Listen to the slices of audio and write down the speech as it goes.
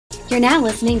You're now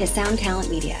listening to Sound Talent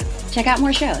Media. Check out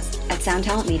more shows at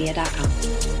soundtalentmedia.com.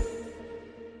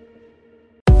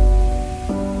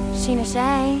 Sheena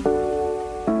Shea.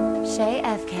 Shay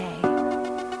FK.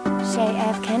 Shay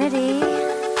F. Kennedy.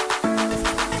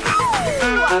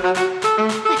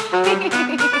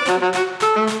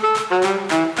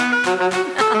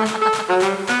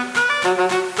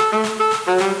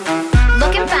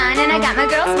 Looking fine and I got my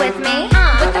girls with me.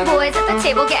 With the boys at the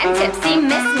table getting tipsy.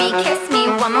 Miss me, kiss me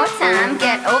one more time.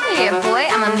 Get over here, boy,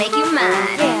 I'ma make you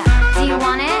mine. Yeah. Do you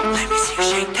want it? Let me see you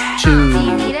shake that. Do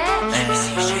you need it? Let me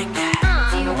see you shake that.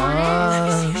 Do you want it? Let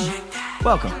me see you shake that.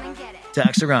 Welcome Come and get it. to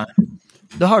Hexagon,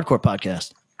 the Hardcore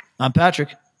Podcast. I'm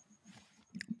Patrick.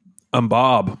 I'm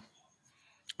Bob.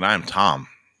 And I'm Tom.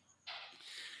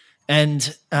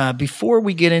 And before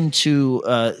we get into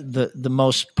the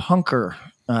most punker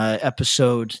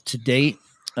episode to date,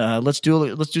 let's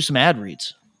do some ad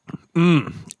reads.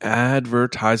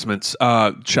 Advertisements.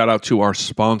 Shout out to our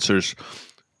sponsors.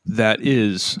 That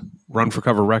is Run for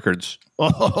Cover Records.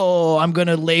 Oh, I'm going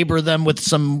to labor them with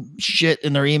some shit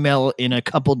in their email in a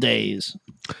couple days.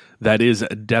 That is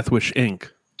Death Wish Inc.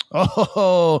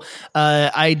 Oh,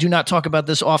 I do not talk about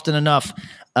this often enough.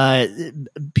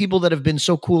 People that have been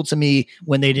so cool to me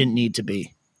when they didn't need to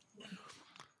be.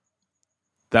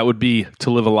 That would be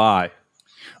To Live a Lie.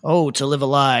 Oh, To Live a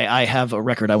Lie. I have a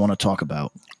record I want to talk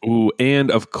about. Ooh, and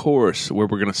of course, where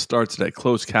we're going to start today,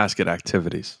 Closed Casket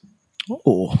Activities.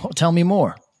 Oh, tell me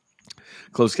more.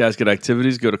 Closed Casket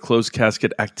Activities, go to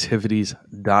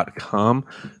closedcasketactivities.com,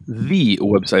 the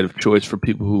website of choice for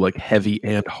people who like heavy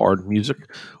and hard music.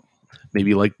 Maybe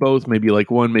you like both, maybe you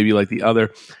like one, maybe you like the other.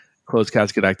 Closed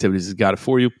Casket Activities has got it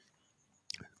for you.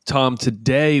 Tom,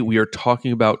 today we are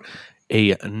talking about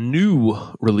a new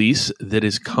release that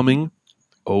is coming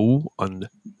on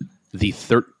the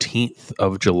 13th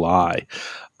of July.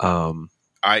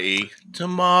 I.e.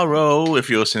 tomorrow, if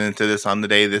you're listening to this on the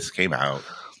day this came out.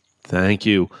 Thank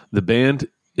you. The band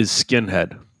is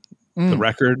Skinhead. The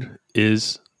record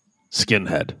is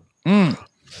Skinhead.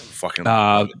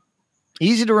 Fucking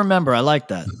Easy to remember. I like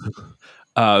that.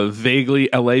 Vaguely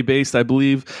LA based, I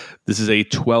believe. This is a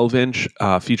 12-inch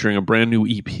featuring a brand new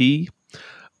EP.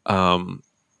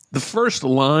 The first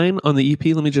line on the EP,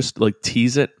 let me just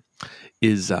tease it,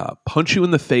 is punch you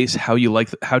in the face. How do you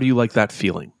like that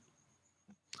feeling?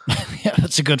 Yeah,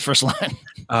 that's a good first line.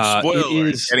 spoiler.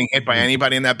 It is Getting hit by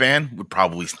anybody in that band would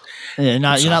probably.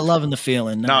 Yeah, you're not loving the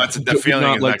feeling. No, it's the feeling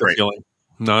not is like not the great. feeling.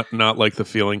 Not like the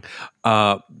feeling.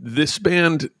 This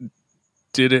band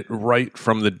did it right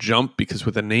from the jump because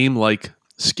with a name like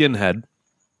Skinhead,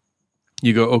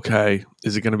 you go, okay,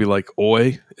 is it going to be like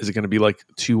Oi? Is it going to be like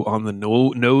too on the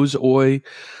nose Oi?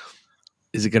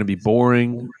 Is it going to be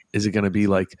boring? Is it going to be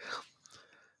like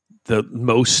the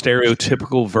most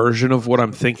stereotypical version of what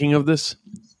I'm thinking of this?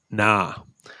 Nah.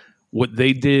 What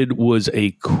they did was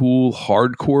a cool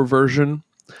hardcore version,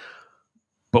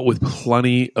 but with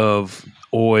plenty of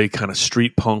Oi kind of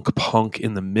street punk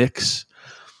in the mix.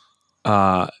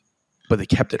 But they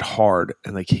kept it hard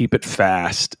and they keep it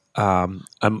fast. I'm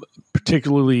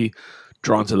particularly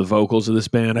drawn to the vocals of this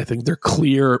band. I think they're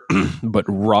clear but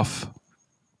rough.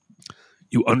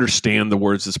 You understand the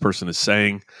words this person is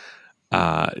saying.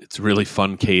 It's really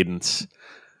fun cadence.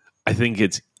 I think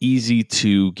it's easy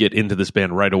to get into this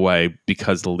band right away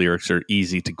because the lyrics are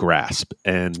easy to grasp.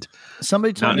 And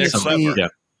Somebody told me it's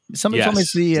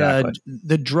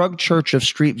the drug church of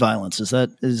street violence. Is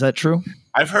that true?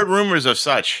 I've heard rumors of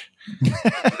such.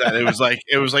 That it was like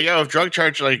if drug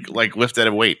church like lifted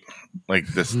a weight like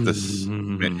this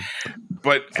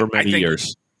but for many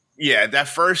years. Yeah, that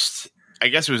first, I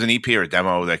guess it was an EP or a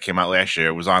demo that came out last year.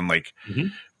 It was on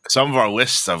some of our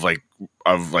lists of the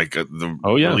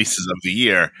releases of the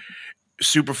year.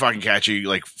 Super fucking catchy,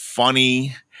 like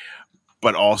funny,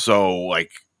 but also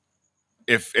like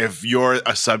if you're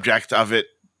a subject of it,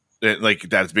 like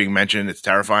that's being mentioned, it's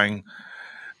terrifying.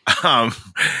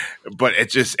 But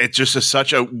it's just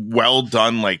such a well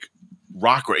done like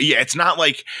rock. Yeah, it's not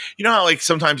like, you know how like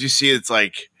sometimes you see it's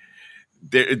like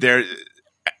there.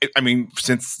 I mean,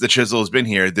 since the Chisel has been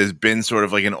here, there's been sort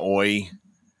of like an Oi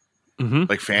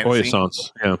like fantasy.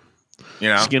 Oi-assance, yeah. You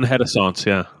know, Skinhead-assance,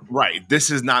 yeah. Right.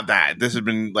 This is not that. This has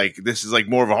been like this is like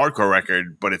more of a hardcore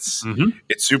record, but it's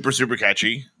super super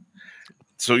catchy.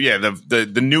 So yeah,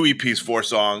 the new EP is 4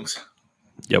 songs.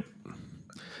 Yep.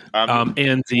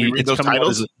 And it's those coming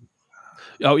titles? out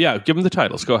oh yeah, give them the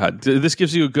titles. Go ahead. This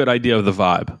gives you a good idea of the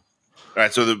vibe. All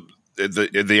right. So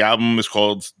the album is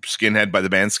called Skinhead by the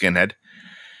band Skinhead.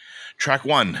 Track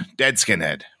 1, Dead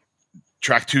Skinhead.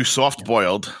 Track 2, Soft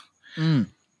Boiled.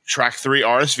 Track 3,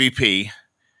 RSVP.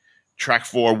 Track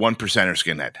 4, 1%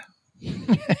 Skinhead.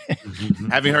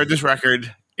 Having heard this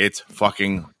record, it's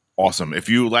fucking awesome. If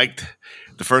you liked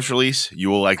the first release, you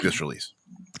will like this release.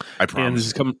 I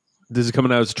promise. And this is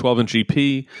coming out as a 12-inch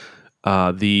EP.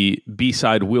 The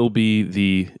B-side will be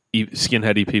the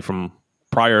Skinhead EP from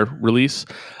prior release.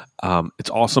 It's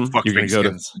awesome. Fuck You're going to go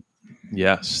skins.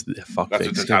 Yes, fuck. That's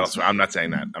what the title. I'm not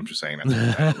saying that. I'm just saying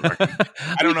that.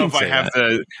 I don't know if I have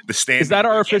the stance. Is that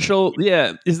our official?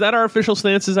 Yeah, is that our official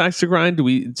stance as Axe to Grind? Do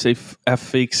we say F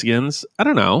fake skins? I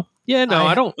don't know. Yeah, no,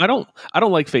 I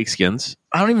don't like fake skins.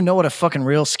 I don't even know what a fucking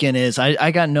real skin is.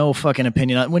 I got no fucking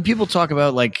opinion. When people talk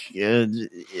about like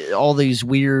all these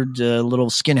weird little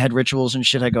skinhead rituals and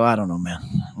shit, I go, I don't know, man.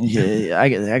 Yeah,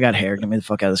 I got hair. Get me the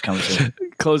fuck out of this conversation.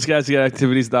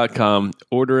 ClosedCasketActivities.com.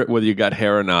 Order it whether you got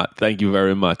hair or not. Thank you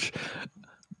very much.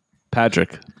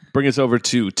 Patrick, bring us over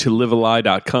to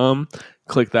livealie.com.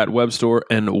 Click that web store.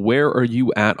 And where are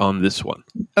you at on this one?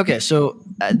 Okay, so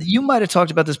you might have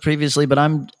talked about this previously, but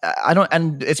I don't,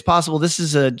 and it's possible this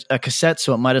is a cassette,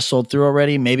 so it might have sold through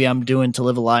already. Maybe I'm doing To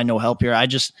Live a Lie, no help here. I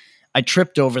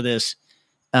tripped over this,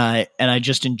 and I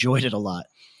just enjoyed it a lot.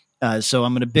 So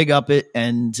I'm going to big up it,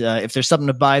 and if there's something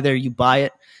to buy there, you buy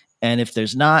it, and if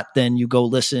there's not, then you go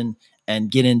listen and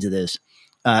get into this.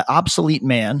 Obsolete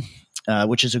Man,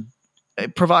 which is a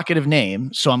provocative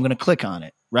name, so I'm going to click on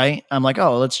it. Right? I'm like,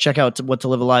 oh, let's check out what To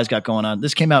Live a Lie's got going on.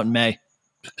 This came out in May,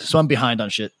 so I'm behind on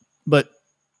shit. But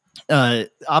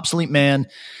Obsolete Man,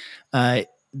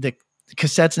 the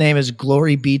cassette's name is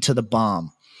Glory Be to the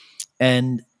Bomb.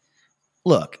 And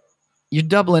look, you're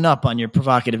doubling up on your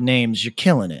provocative names. You're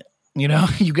killing it. You know,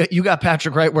 you got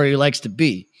Patrick right where he likes to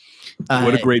be.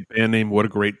 What a great band name. What a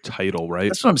great title, right?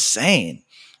 That's what I'm saying.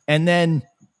 And then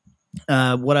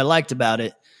what I liked about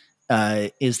it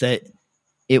is that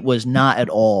it was not at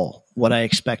all what I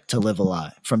expect from To Live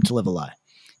a Lie.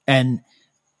 And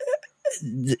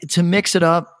to mix it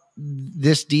up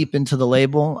this deep into the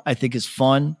label, I think is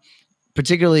fun,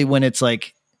 particularly when it's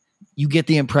like you get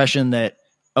the impression that,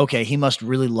 okay, he must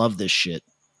really love this shit.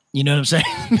 You know what I'm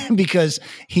saying? Because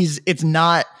it's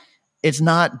not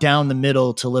down the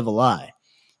middle To Live a Lie.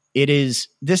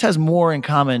 This has more in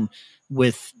common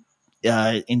with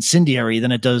Incendiary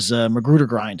than it does Magruder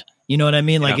Grind. You know what I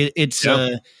mean? Like it's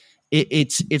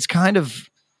kind of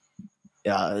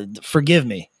forgive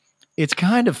me. It's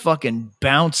kind of fucking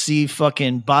bouncy,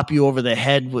 fucking bop you over the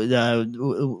head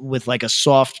with like a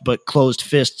soft but closed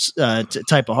fists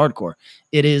type of hardcore.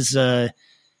 It is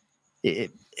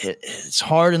it's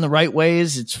hard in the right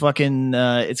ways. It's fucking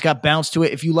it's got bounce to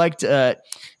it. If you like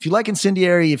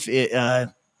Incendiary, if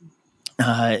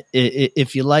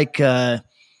you like. I'm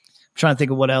trying to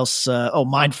think of what else.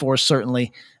 Mind Force,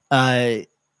 certainly.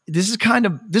 This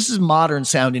is modern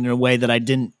sounding in a way that I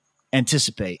didn't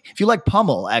anticipate. If you like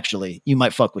Pummel, actually, you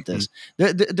might fuck with this.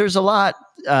 There's a lot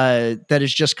that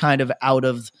is just kind of out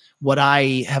of what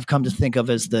I have come to think of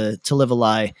as the To Live a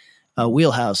Lie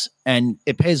wheelhouse, and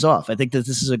it pays off. I think that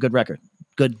this is a good record,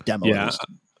 good demo. Yeah,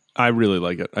 I really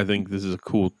like it. I think this is a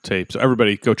cool tape. So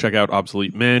everybody go check out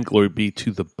Obsolete Man, Glory Be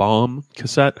to the Bomb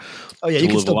cassette. Oh yeah, you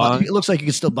can still buy it. It looks like you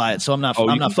can still buy it, so I'm not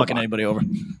fucking anybody over.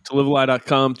 To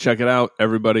livealie.com, check it out.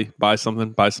 Everybody buy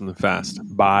something fast.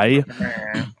 Buy.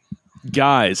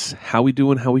 Guys, how we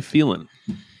doing? How we feeling?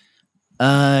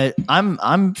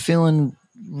 I'm feeling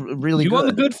really good. You on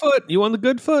the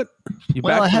good foot? You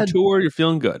back from tour, you're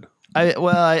feeling good.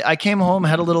 I came home,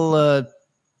 had a little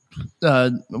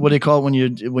what do you call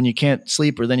it when you can't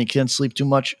sleep or then you can't sleep too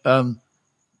much?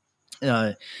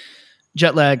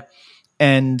 Jet lag,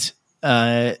 and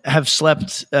have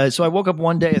slept. So I woke up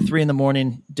one day at 3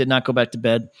 a.m, did not go back to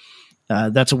bed.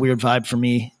 That's a weird vibe for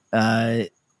me.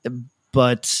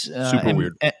 But super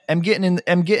weird. I'm getting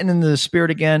in the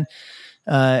spirit again.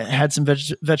 Had some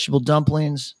vegetable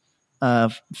dumplings.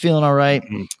 Feeling all right.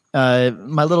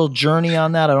 My little journey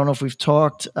on that, I don't know if we've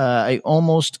talked. I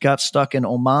almost got stuck in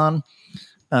Oman.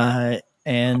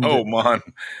 And Oman.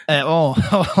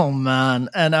 Man.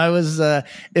 And I was,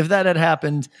 if that had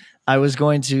happened, I was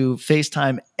going to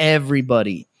FaceTime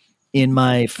everybody in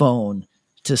my phone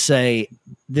to say,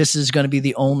 this is going to be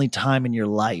the only time in your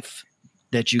life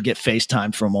that you get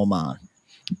FaceTime from Oman.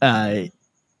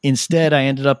 Instead, I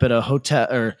ended up at a hotel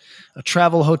or a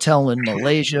travel hotel in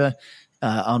Malaysia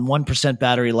on 1%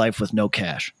 battery life with no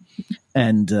cash.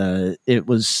 And it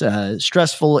was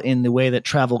stressful in the way that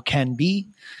travel can be.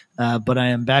 But I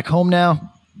am back home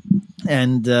now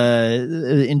and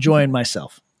enjoying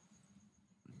myself.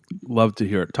 Love to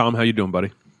hear it. Tom, how you doing,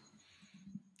 buddy?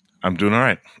 I'm doing all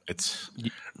right. It's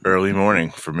early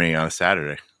morning for me on a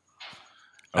Saturday.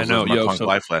 I know. My punk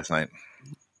life last night.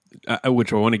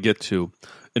 Which I want to get to.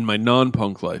 In my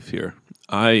non-punk life here,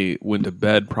 I went to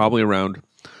bed probably around,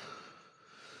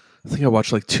 I think I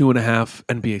watched like 2.5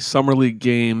 NBA Summer League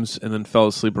games and then fell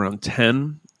asleep around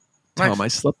 10. Nice. Tom,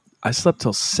 I slept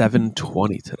till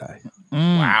 7:20 today.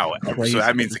 Wow. Crazy. So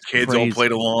that means the kids all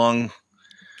played along.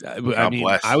 I mean,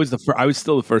 bless. I was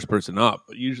still the first person up,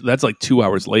 but usually that's like 2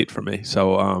 hours late for me.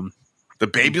 So the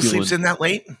baby sleeps in that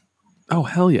late? Oh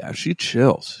hell yeah, she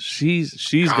chills.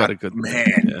 She's got a good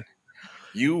man. Yeah.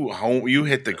 You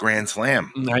hit the grand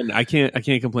slam. I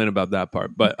can't complain about that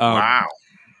part. But wow.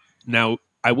 Now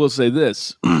I will say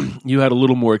this: you had a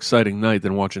little more exciting night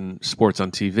than watching sports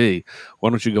on TV. Why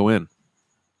don't you go in?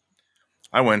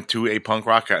 I went to a punk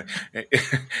rock.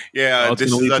 Yeah,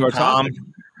 this is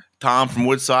Tom from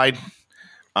Woodside.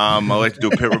 I like to do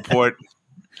a pit report.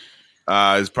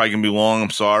 It's probably gonna be long. I'm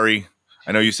sorry.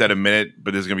 I know you said a minute,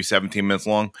 but this is gonna be 17 minutes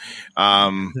long.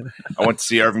 I went to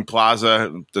see Irving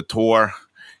Plaza, the tour.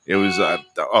 It was.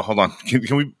 Hold on.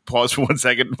 Can we pause for 1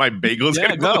 second? My bagel's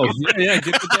gonna go. Yeah.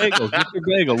 Get the bagel. Get your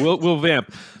bagel. We'll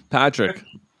vamp. Patrick.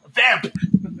 Vamp.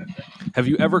 Have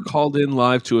you ever called in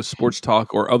live to a sports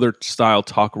talk or other style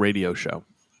talk radio show?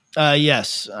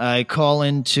 Yes, I call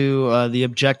into the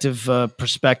objective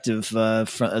perspective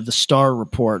from the Star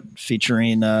Report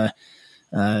featuring Toy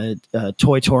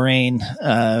Torain,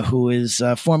 who is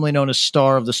formerly known as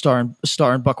Star of the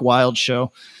Star and Buck Wild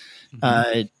show,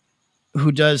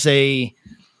 who does a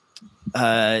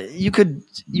you could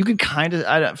kind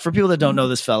of, for people that don't know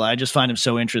this fella, I just find him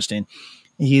so interesting.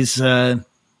 He's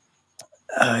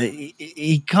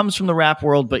he comes from the rap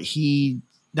world, but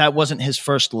that wasn't his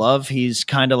first love. He's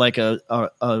kind of like a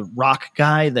rock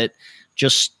guy that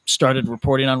just started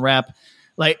reporting on rap.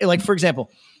 Like for example,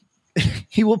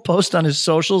 he will post on his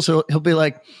socials. He'll be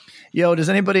like, "Yo, does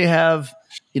anybody have,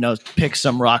 pick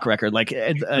some rock record like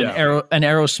an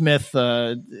Aerosmith?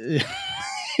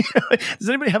 Does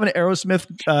anybody have an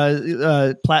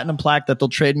Aerosmith platinum plaque that they'll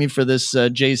trade me for this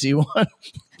Jay-Z one?"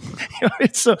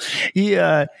 So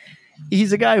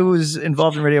he's a guy who was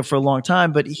involved in radio for a long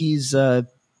time, but he's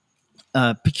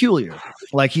peculiar.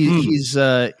 Like he's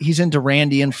into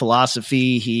Randian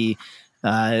philosophy. He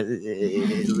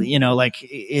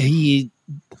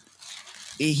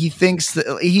he thinks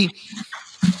that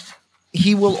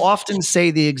he will often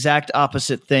say the exact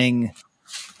opposite thing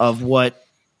of what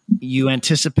you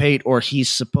anticipate or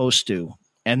he's supposed to,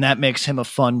 and that makes him a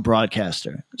fun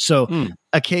broadcaster. So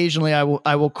occasionally I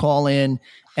will call in,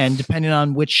 and depending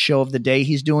on which show of the day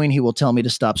he's doing, he will tell me to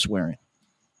stop swearing.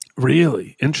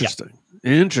 Really? Interesting.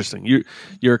 Yeah. Interesting.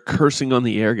 You're a cursing on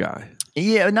the air guy.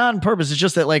 Yeah, not on purpose. It's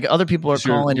just that like other people are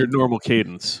calling your normal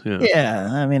cadence. Yeah. Yeah.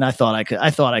 I mean, I thought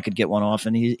I could get one off,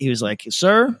 and he was like,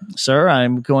 Sir,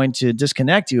 I'm going to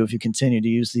disconnect you if you continue to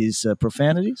use these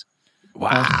profanities.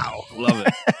 Wow. Love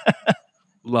it.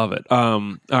 Love it.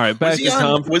 All right, back to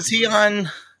Tom. Was he on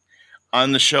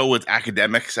the show with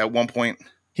academics at one point?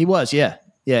 He was, yeah.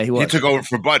 Yeah, he was. He took over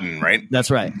for Budden, right?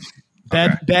 That's right.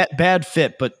 Bad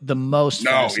fit, but the most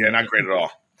not great at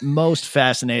all. Most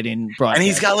fascinating broadcast. And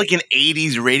he's got like an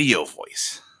 80s radio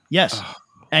voice. Yes. Oh,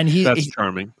 and that's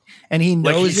charming. And he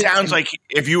knows he sounds like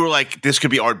if you were like, this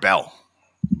could be Art Bell.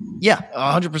 Yeah,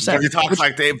 100%. He talks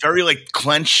like they very like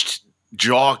clenched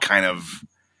jaw kind of.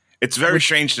 It's very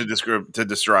strange to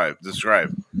describe.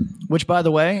 Which, by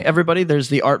the way, everybody, there's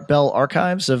the Art Bell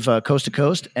archives of Coast to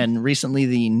Coast, and recently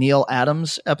the Neil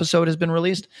Adams episode has been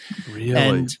released. Really?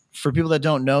 And for people that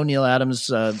don't know, Neil Adams,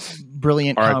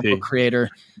 brilliant comic book creator,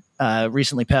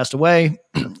 recently passed away,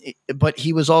 but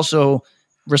he was also,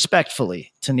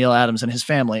 respectfully to Neil Adams and his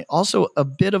family, also a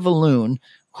bit of a loon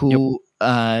who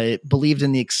believed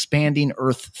in the expanding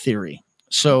Earth theory.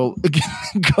 So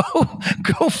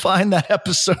go find that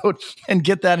episode and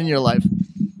get that in your life.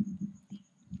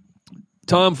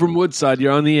 Tom from Woodside,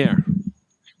 you're on the air.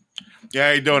 Yeah,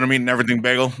 how you doing? I'm eating everything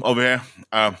bagel over here.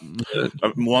 A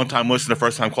long time listener,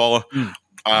 first time caller.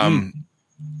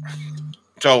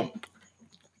 So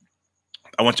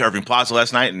I went to Irving Plaza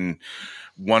last night in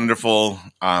wonderful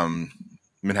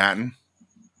Manhattan.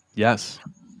 Yes.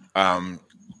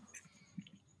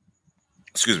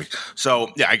 Excuse me. So,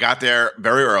 yeah, I got there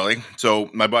very early. So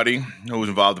my buddy who was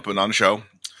involved in putting on the show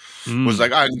was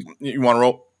like, you want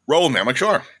to roll with me? I'm like,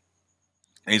 sure.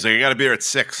 And he's like, I got a beer at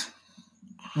 6.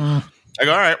 I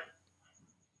go, all right.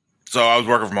 So I was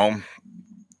working from home.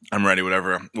 I'm ready,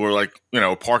 whatever. We're like,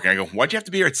 parking. I go, why'd you have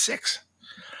to be here at 6?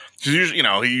 Because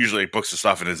usually, he usually books the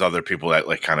stuff and there's other people that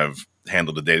like kind of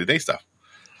handle the day-to-day stuff.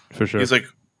 For sure. He's like,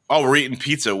 oh, we're eating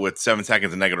pizza with 7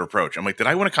 seconds of negative approach. I'm like, did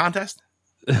I win a contest?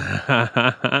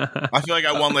 I feel like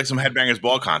I won like some Headbangers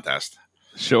Ball contest.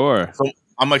 Sure. So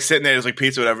I'm like sitting there, there's like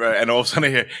pizza, whatever, and all of a sudden I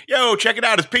hear, "Yo, check it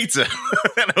out, it's pizza!"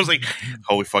 And I was like,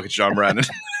 "Holy fuck, it's John Brennan!"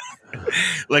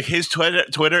 Like his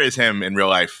Twitter is him in real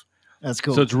life. That's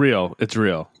cool. So it's real. It's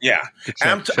real. Yeah, Check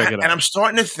it out. And I'm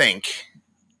starting to think,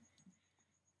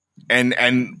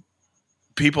 and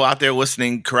people out there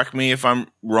listening, correct me if I'm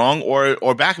wrong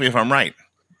or back me if I'm right.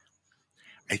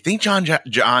 I think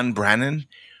John Brennan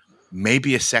may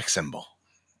be a sex symbol.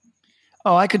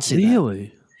 Oh, I could see that.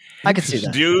 Really? I could see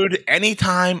that. Dude,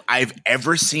 anytime I've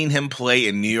ever seen him play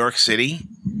in New York City,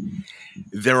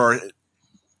 there are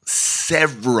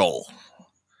several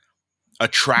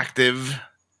attractive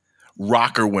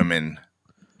rocker women.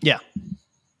 Yeah.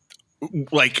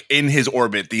 Like in his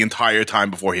orbit the entire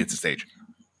time before he hits the stage.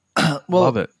 Well,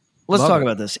 Love it. let's Love talk it.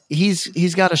 about this.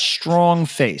 He's got a strong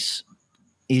face.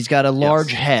 He's got a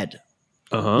large head.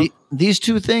 Uh-huh. These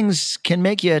two things can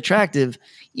make you attractive,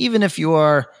 even if you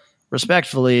are,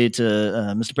 respectfully to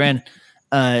Mr. Brand,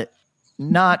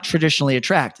 not traditionally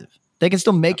attractive. They can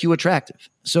still make you attractive.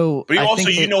 So, But I think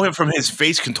you know him from his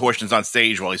face contortions on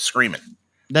stage while he's screaming.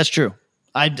 that's true.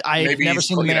 I've Maybe never he's,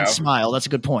 seen the you man know. smile. That's a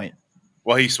good point.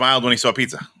 Well, he smiled when he saw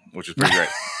pizza, which was pretty great.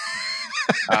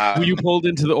 Were you pulled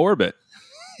into the orbit?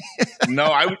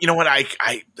 No, you know what? I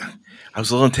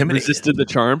was a little intimidated. Resisted the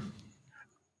charm?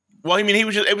 Well, I mean, he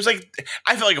was just, it was like,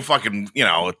 I felt like a fucking,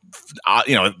 the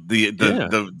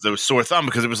sore thumb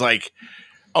because it was like,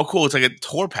 oh, cool. It's like a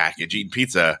tour package eating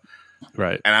pizza.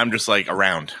 Right. And I'm just like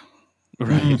around.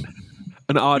 Right.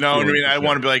 An odd. No, I feeling mean, for I sure.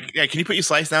 want to be like, yeah, can you put your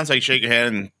slice down so I can shake your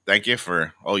hand and thank you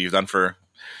for all you've done for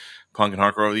punk and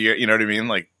hardcore over the year? You know what I mean?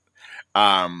 Like,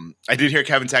 I did hear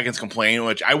Kevin Teckins complain,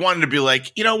 which I wanted to be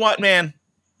like, you know what, man?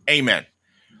 Amen.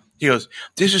 He goes,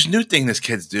 there's this new thing this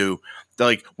kids do. They're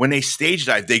like, when they stage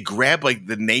dive, they grab like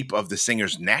the nape of the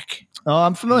singer's neck Oh,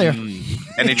 I'm familiar.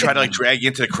 and they try to like drag you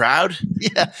into the crowd.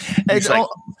 Yeah. It's like-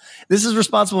 This is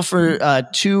responsible for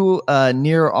two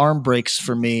near arm breaks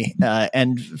for me.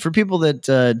 And for people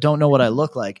that don't know what I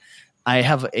look like, I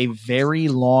have a very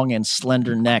long and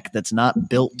slender neck that's not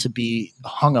built to be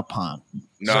hung upon.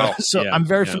 No. So Yeah, I'm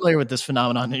very yeah. familiar with this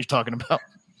phenomenon that you're talking about.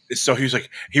 So he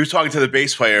was talking to the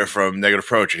bass player from Negative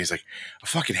Approach, and he's like, I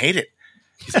fucking hate it.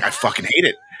 He's like, I fucking hate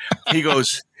it. He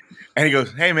goes,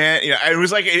 hey man, you know,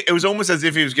 it was almost as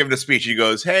if he was giving a speech. He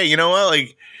goes, hey, you know what?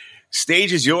 Like,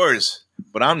 stage is yours,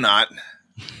 but I'm not.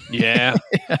 Yeah.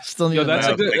 I still need Yo, to that's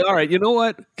know. a good. All right. You know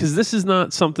what? Because this is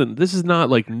not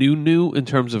like new in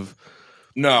terms of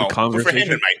No, The but for conversation.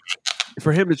 him, it might.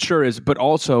 for him it sure is, but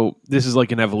also this is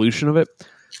like an evolution of it.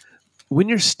 When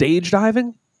you're stage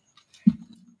diving,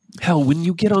 hell, when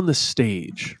you get on the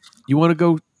stage, you want to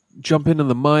go jump into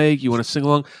the mic, you want to sing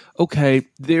along. Okay,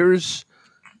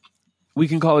 we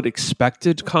can call it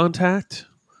expected contact.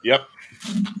 Yep.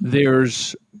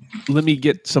 There's let me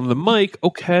get some of the mic,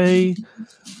 okay,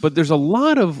 but there's a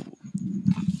lot of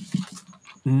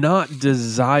not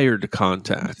desired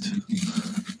contact.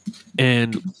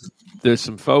 And there's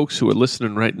some folks who are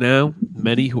listening right now,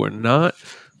 many who are not,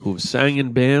 who have sang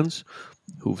in bands,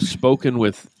 who've spoken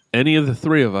with any of the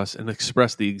three of us and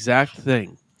expressed the exact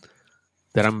thing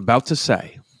that I'm about to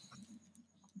say.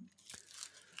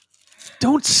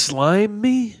 Don't slime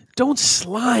me. Don't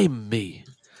slime me.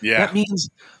 Yeah. That means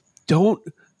don't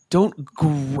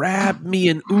grab me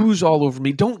and ooze all over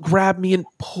me. Don't grab me and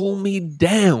pull me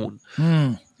down.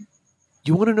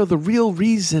 You want to know the real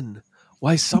reason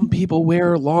why some people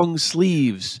wear long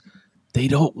sleeves? They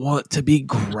don't want to be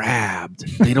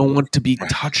grabbed. They don't want to be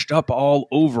touched up all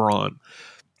over on.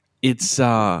 It's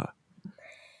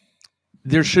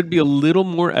there should be a little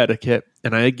more etiquette,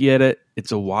 and I get it.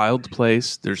 It's a wild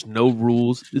place. There's no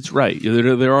rules. It's right.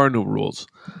 There are no rules.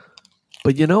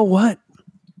 But you know what?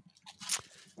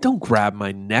 Don't grab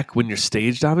my neck when you're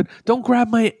stage diving. Don't grab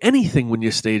my anything when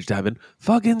you're stage diving.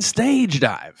 Fucking stage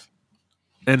dive.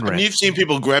 And I mean, you've seen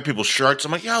people grab people's shirts.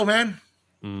 I'm like, yo, man.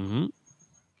 Mm-hmm.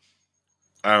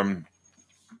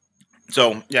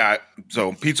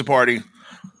 So pizza party.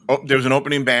 Oh, there was an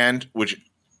opening band, which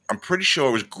I'm pretty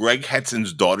sure was Greg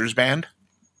Hetson's daughter's band.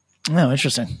 Oh,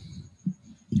 interesting.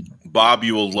 Bob,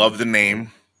 you will love the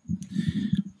name.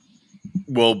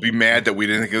 We'll be mad that we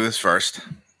didn't think of this first.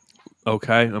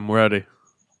 Okay, I'm ready.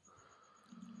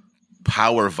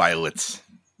 Power Violets.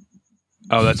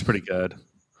 Oh, that's pretty good.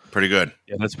 Pretty good.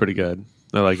 Yeah, that's pretty good.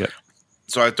 I like it.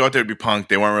 So I thought they'd be punk.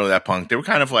 They weren't really that punk. They were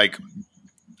kind of like,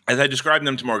 as I described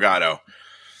them to Morgado.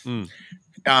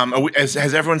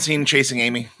 Has everyone seen Chasing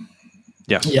Amy?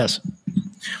 Yes. Yes.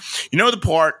 You know the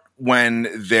part when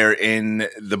they're in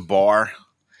the bar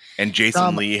and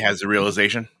Jason Lee has the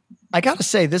realization? I got to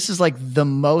say, this is like the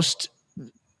most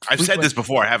I've said this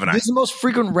before, haven't I? This is the most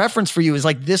frequent reference for you is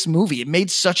like this movie. It made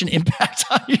such an impact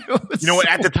on you. You know what?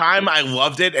 At the time, I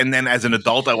loved it, and then as an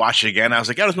adult, I watched it again. I was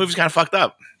like, "Oh, this movie's kind of fucked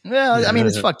up." Yeah, I mean,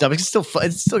 it's fucked up. It's still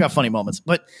got funny moments,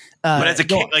 but as a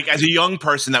kid, like as a young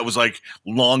person that was like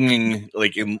longing,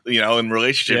 like in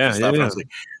relationships and stuff, I was like,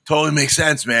 totally makes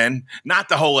sense, man. Not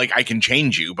the whole like I can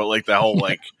change you, but like the whole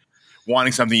like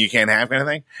wanting something you can't have kind of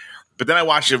thing. But then I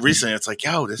watched it recently. It's like,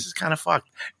 yo, this is kind of fucked.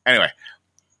 Anyway,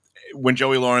 when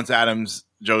Joey Lauren Adams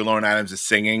is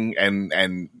singing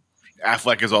and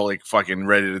Affleck is all like fucking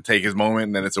ready to take his moment,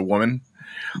 and then it's a woman,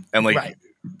 and like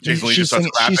Jason Lee just starts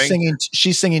clapping.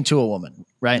 She's singing to a woman,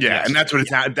 right? Yeah, and that's what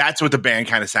that's what the band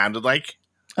kind of sounded like.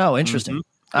 Oh, interesting.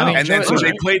 Mm-hmm. I mean, and then so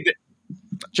they played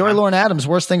Joey Lauren Adams,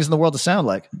 worst things in the world to sound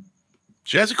like.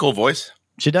 She has a cool voice.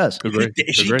 She does.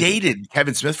 She dated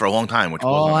Kevin Smith for a long time. Which I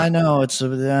know. I know. It's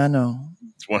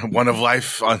one of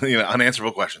life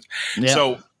unanswerable questions. Yeah.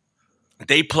 So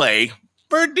they play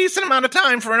for a decent amount of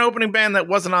time for an opening band that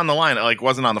wasn't on the line, like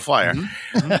wasn't on the flyer.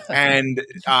 Mm-hmm.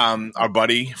 And our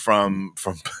buddy from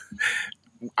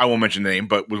I won't mention the name,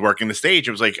 but was working the stage.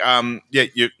 It was like,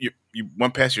 you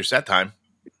went past your set time.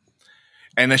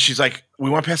 And then she's like, we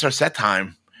went past our set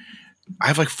time. I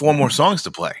have like 4 more songs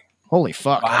to play. Holy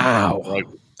fuck. Wow.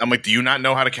 I'm like, do you not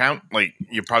know how to count? Like,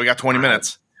 you probably got 20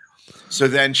 minutes. So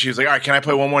then she was like, all right, can I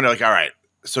play one more? And they're like, all right.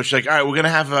 So she's like, all right, we're going to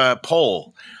have a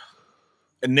poll.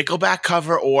 A Nickelback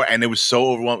cover and it was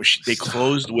so overwhelming. They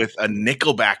closed with a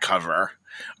Nickelback cover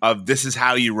of This Is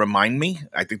How You Remind Me.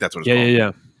 I think that's what it's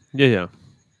called.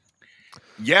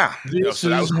 Yeah. This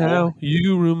is how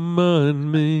you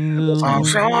remind me. I'm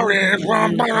sorry.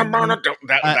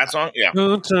 That song? Yeah.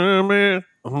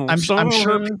 I'm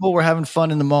sure people were having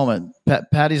fun in the moment.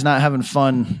 Patty's not having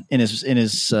fun in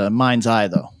his mind's eye,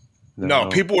 though. No,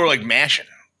 people were like mashing.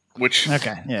 Which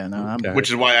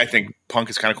is why I think punk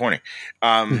is kind of corny.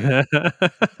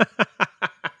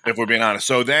 If we're being honest.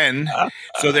 So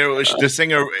there was the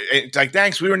singer. It's like,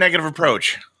 thanks. We were Negative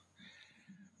Approach,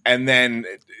 and then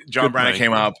John Brannon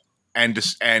came up and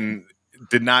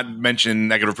did not mention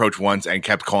Negative Approach once, and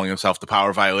kept calling himself the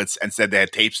Power Violets, and said they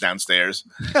had tapes downstairs.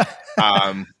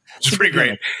 Which is pretty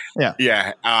great.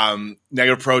 Yeah.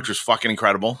 Negative Approach was fucking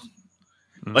incredible.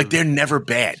 Like, they're never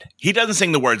bad. He doesn't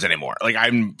sing the words anymore. Like,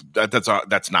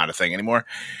 that's not a thing anymore.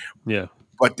 Yeah.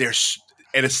 But there's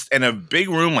in a big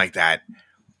room like that,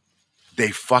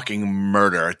 they fucking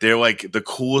murder. They're like the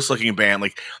coolest looking band.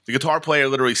 Like, the guitar player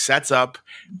literally sets up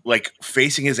like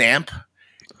facing his amp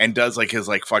and does like his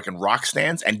like fucking rock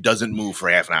stance and doesn't move for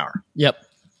half an hour. Yep.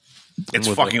 It's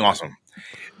fucking awesome.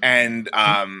 And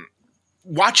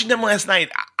watching them last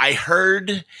night, I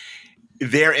heard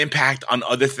their impact on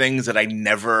other things that I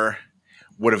never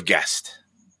would have guessed.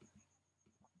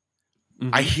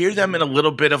 Mm-hmm. I hear them in a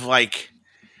little bit of like,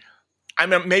 I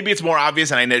mean, maybe it's more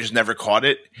obvious and I just never caught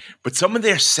it, but some of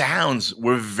their sounds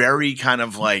were very kind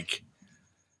of like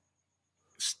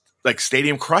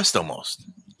Stadium Crust almost.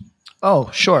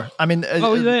 Oh, sure. I mean,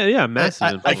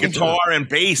 massive. Like guitar and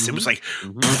bass. Mm-hmm. It was like,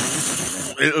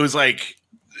 it was like,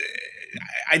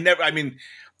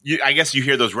 I guess you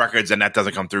hear those records and that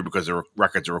doesn't come through because the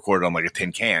records are recorded on like a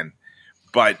tin can.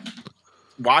 But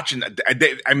watching,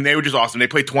 they were just awesome. They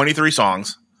played 23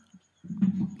 songs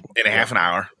in a half an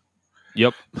hour.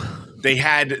 Yep. They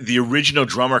had the original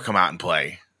drummer come out and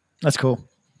play. That's cool.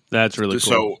 That's really cool.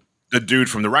 So the dude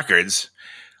from the records,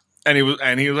 and he was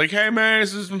like, "Hey man,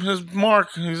 this is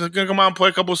Mark. He's gonna come out and play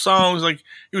a couple of songs." Like,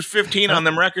 he was 15 on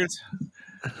them records,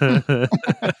 and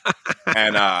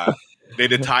they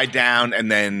did Tied Down, and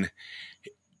then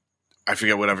I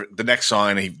forget whatever the next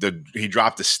song. And he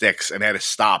dropped the sticks and had to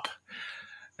stop.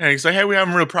 And he's like, "Hey, we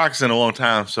haven't really practiced in a long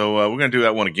time, so we're gonna do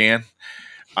that one again."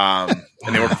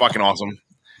 And they were fucking awesome.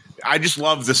 I just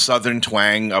love the southern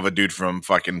twang of a dude from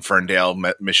fucking Ferndale,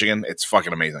 Michigan. It's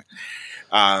fucking amazing.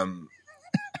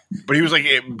 But he was like,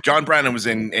 John Brannon was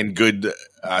in good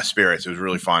spirits. It was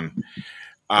really fun.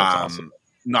 Awesome.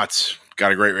 Nuts.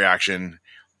 Got a great reaction.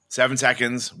 7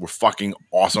 Seconds were fucking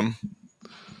awesome.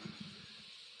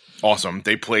 Awesome.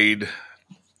 They played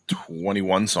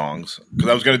 21 songs. Because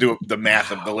I was going to do the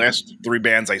math of the last 3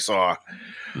 bands I saw,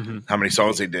 how many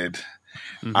songs they did.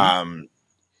 Mm-hmm.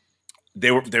 They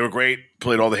were great.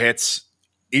 Played all the hits.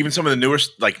 Even some of the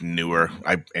newer,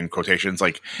 in quotations,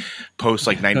 like post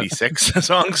 96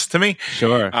 songs to me.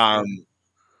 Sure.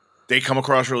 They come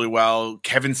across really well.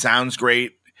 Kevin sounds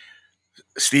great.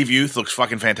 Steve Youth looks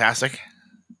fucking fantastic.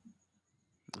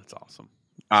 That's awesome.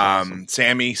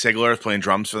 Sammy Sigler is playing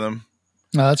drums for them.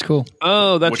 Oh, that's cool.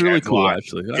 Oh, that's really cool,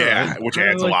 actually. Yeah, which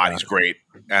adds a lot. He's great.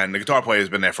 And the guitar player has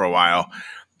been there for a while.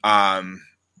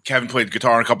 Kevin played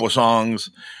guitar on a couple of songs.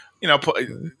 put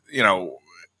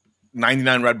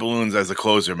 99 red balloons as a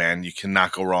closer, man. You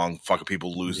cannot go wrong. Fucking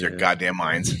people lose their goddamn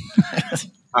minds.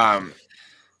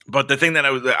 But the thing that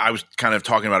I was kind of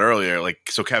talking about earlier, like,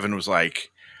 so Kevin was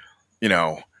like,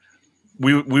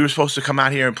 we were supposed to come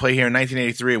out here and play here in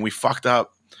 1983, and we fucked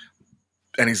up.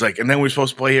 And he's like, and then we were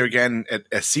supposed to play here again at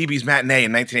CB's Matinee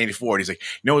in 1984. And he's like,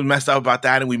 what messed up about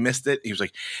that? And we missed it. He was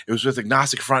like, it was with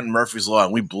Agnostic Front and Murphy's Law,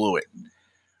 and we blew it.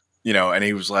 And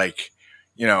he was like,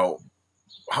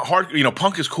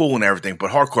 punk is cool and everything,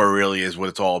 but hardcore really is what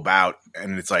it's all about.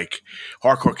 And it's like,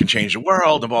 hardcore can change the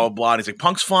world and blah, blah, blah. And he's like,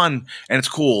 punk's fun and it's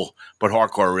cool, but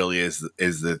hardcore really is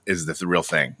the real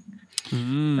thing.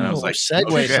 And I was like,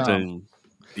 segue.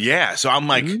 Yeah, so I'm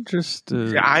like,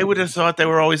 I would have thought they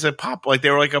were always a pop, like they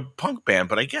were like a punk band,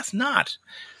 but I guess not.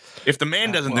 If the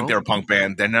man doesn't think they're a punk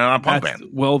band, then they're not a punk band.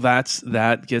 Well,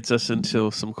 that gets us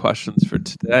into some questions for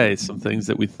today, some things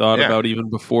that we thought about even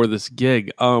before this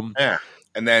gig. And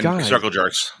then Circle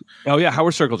Jerks. Oh yeah, how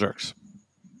were Circle Jerks?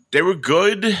 They were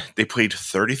good. They played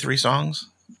 33 songs.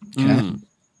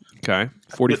 Okay.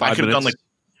 45 I could have minutes. done like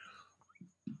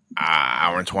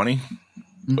hour and 20.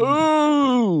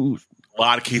 Ooh. A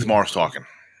lot of Keith Morris talking.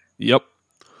 Yep.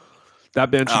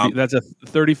 That band should that's a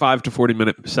 35 to 40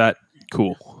 minute set.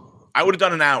 Cool. I would have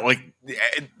done an hour, like,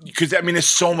 because there's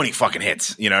so many fucking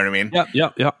hits. You know what I mean?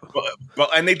 Yep. But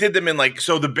and they did them in like,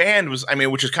 so the band was,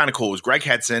 which is kind of cool. It was Greg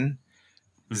Hedson,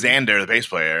 Xander, the bass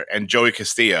player, and Joey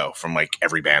Castillo from like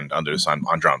every band under the sun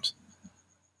on drums,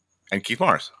 and Keith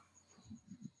Morris.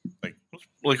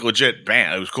 Like a legit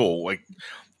band. It was cool. Like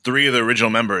 3 of the original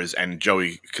members and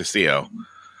Joey Castillo.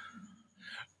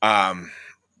 And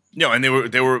they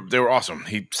were awesome.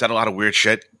 He said a lot of weird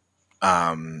shit.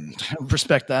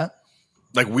 Respect that.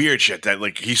 Like weird shit that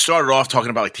like he started off talking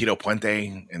about like Tito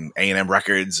Puente and A&M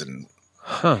Records and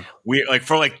we like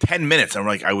for like 10 minutes. I'm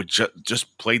like, I would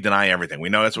just play Deny Everything. We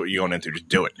know that's what you're going into. Just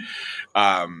do it.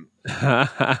 But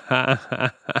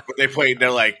they played.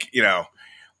 They're like,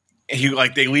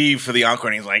 they leave for the encore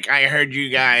and he's like, I heard you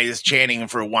guys chanting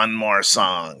for one more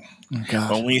song.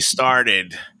 Oh, when we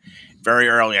started very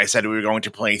early, I said we were going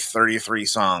to play 33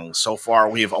 songs. So far,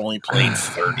 we have only played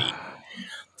 30.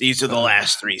 These are the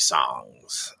last 3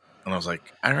 songs. And I was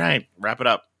like, all right, wrap it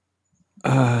up.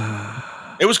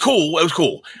 It was cool.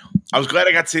 I was glad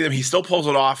I got to see them. He still pulls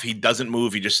it off. He doesn't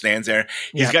move. He just stands there.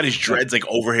 He's got his dreads like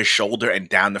over his shoulder and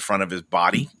down the front of his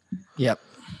body. Yep.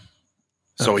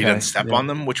 So he doesn't step on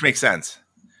them, which makes sense.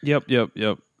 Yep.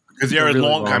 Because they're as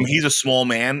long. He's a small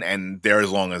man, and they're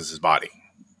as long as his body.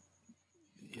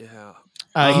 Yeah.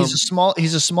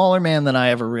 He's a smaller man than I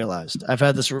ever realized. I've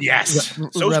had this. So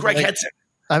is Greg Hedson.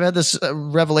 I've had this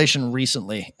revelation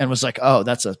recently, and was like, "Oh,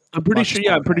 that's a." I'm pretty sure.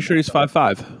 Yeah, I'm pretty sure he's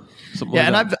 5'5". Yeah,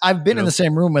 and I've been in the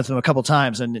same room with him a couple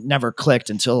times, and it never clicked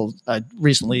until I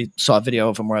recently saw a video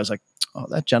of him where I was like, "Oh,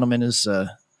 that gentleman is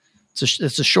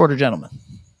it's a shorter gentleman."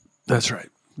 That's right.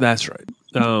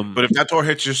 But if that tour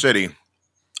hits your city,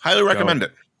 highly recommend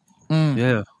it.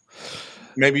 Yeah.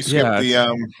 Maybe skip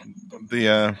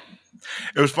the.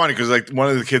 It was funny because like one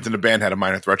of the kids in the band had a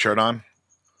Minor Threat shirt on.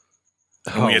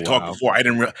 And we had talked before. I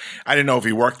didn't know if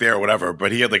he worked there or whatever,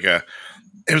 but he had it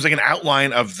was like an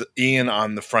outline of Ian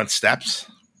on the front steps.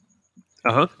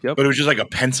 Yep. But it was just like a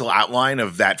pencil outline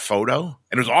of that photo,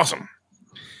 and it was awesome.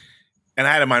 And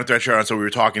I had a Minor Threat shirt on, so we were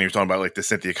talking. He was talking about like the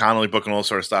Cynthia Connolly book and all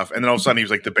sort of stuff. And then all of a sudden, he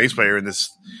was like the bass player in this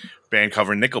band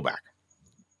covering Nickelback.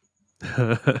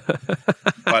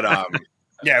 But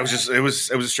yeah, it was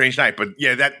a strange night. But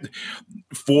yeah,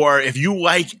 if you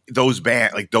like those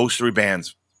those 3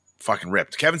 bands, fucking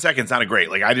ripped. Kevin Second sounded great.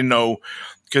 Like I didn't know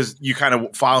because you kind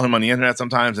of follow him on the internet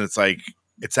sometimes, and it's like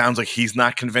it sounds like he's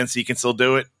not convinced he can still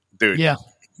do it, dude. Yeah,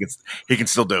 he can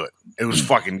still do it. It was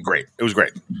fucking great. It was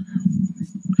great.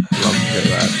 Love to hear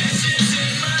that.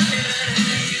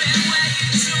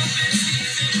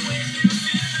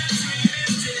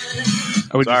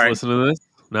 Are we just listening to this?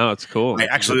 No, it's cool.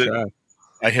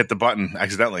 I hit the button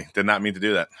accidentally. Did not mean to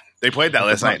do that. They played that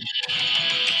last night.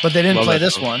 But they didn't play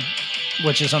this one,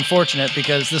 which is unfortunate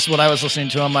because this is what I was listening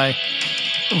to on my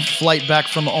flight back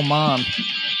from Oman.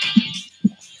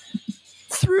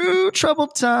 Through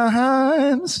troubled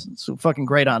times. It's fucking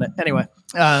great on it. Anyway,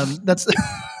 that's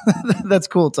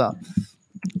cool, Tom.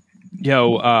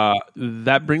 Yo,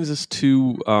 that brings us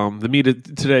to the meat of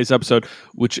today's episode,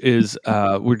 which is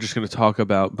we're just going to talk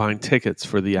about buying tickets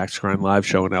for the Axe Grind live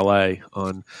show in LA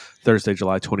on Thursday,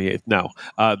 July 28th. Now,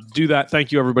 do that.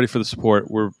 Thank you, everybody, for the support.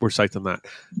 We're psyched on that.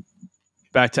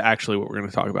 Back to actually what we're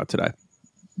going to talk about today.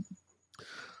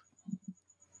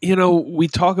 We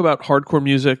talk about hardcore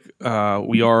music.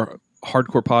 We are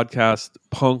hardcore podcast,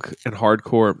 punk and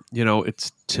hardcore,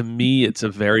 it's, to me, it's a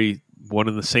very one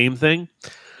and the same thing.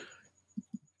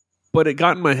 But it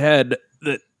got in my head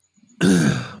that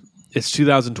it's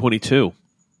 2022.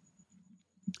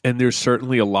 And there's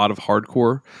certainly a lot of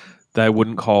hardcore that I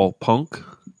wouldn't call punk.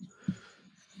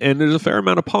 And there's a fair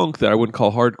amount of punk that I wouldn't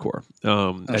call hardcore.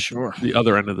 Sure. The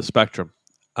other end of the spectrum.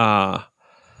 The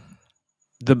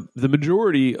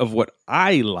majority of what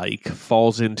I like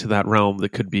falls into that realm that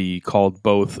could be called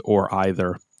both or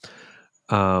either.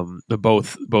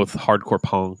 Both hardcore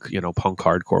punk, punk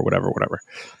hardcore, whatever.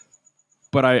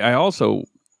 But I also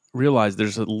realize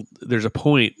there's a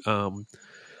point,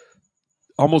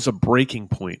 almost a breaking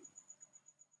point,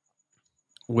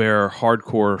 where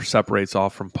hardcore separates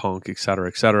off from punk, et cetera,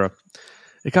 et cetera.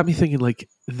 It got me thinking, like,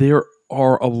 there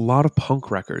are a lot of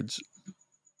punk records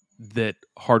that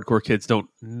hardcore kids don't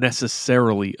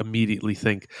necessarily immediately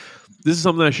think, this is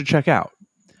something I should check out.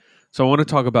 So I want to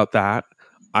talk about that.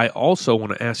 I also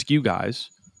want to ask you guys,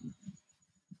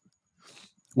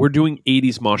 we're doing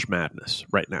 80s Mosh Madness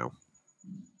right now.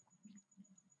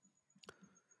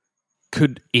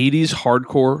 Could 80s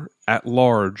hardcore at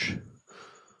large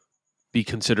be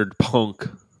considered punk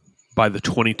by the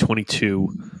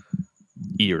 2022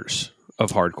 years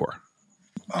of hardcore?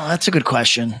 Oh, that's a good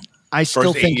question. I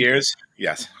still First 8 think years,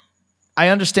 yes. I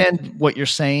understand what you're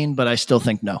saying, but I still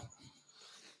think no.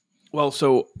 Well,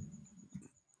 so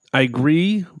I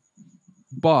agree,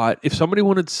 but if somebody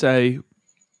wanted to say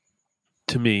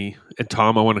to me, and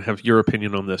Tom, I want to have your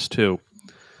opinion on this too.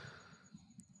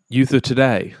 Youth of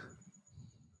Today,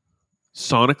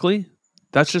 sonically,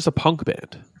 that's just a punk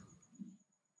band.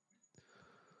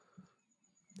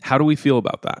 How do we feel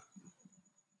about that?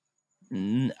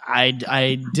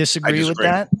 I disagree with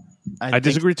that. I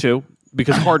disagree too,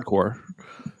 because hardcore,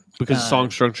 because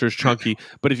song structure is chunky.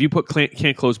 But if you put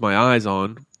Can't Close My Eyes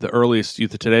on, the earliest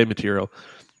Youth of Today material,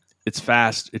 it's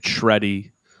fast, it's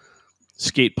shreddy,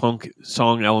 skate punk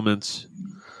song elements,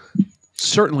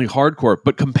 certainly hardcore.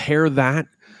 But compare that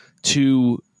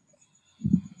to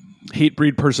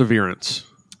Hatebreed Perseverance.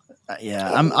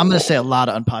 I'm going to say a lot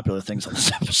of unpopular things on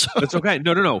this episode. That's okay.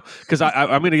 No. Because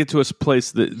I'm going to get to a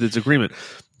place that's agreement.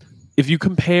 If you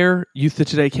compare Youth of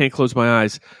Today, Can't Close My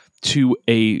Eyes to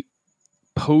a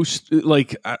post,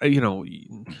 not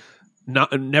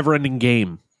a never-ending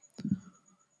game,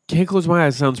 Can't Close My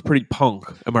Eyes sounds pretty punk.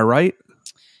 Am I right?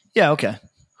 Yeah, okay.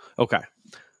 Okay.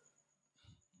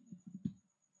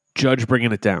 Judge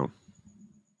Bringing It Down.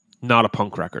 Not a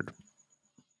punk record.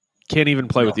 Can't even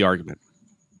play with the argument.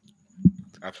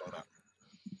 Absolutely not.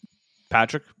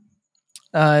 Patrick?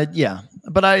 Yeah.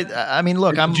 But I mean,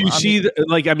 look,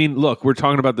 look, we're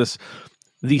talking about this.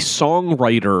 The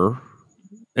songwriter,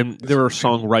 and there are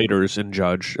songwriters in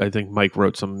Judge. I think Mike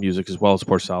wrote some music as well as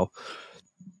Porcel.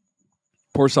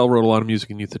 Porcel wrote a lot of music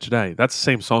in Youth of Today. That's the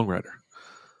same songwriter.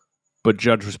 But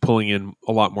Judge was pulling in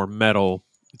a lot more metal.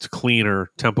 It's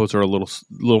cleaner. Tempos are a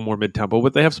little more mid-tempo,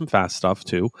 but they have some fast stuff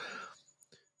too.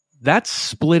 That's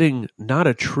splitting not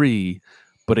a tree,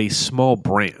 but a small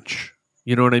branch.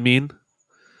 You know what I mean?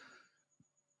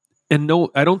 And no,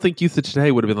 I don't think Youth of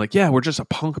Today would have been like, yeah, we're just a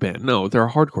punk band. No, they're a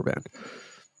hardcore band.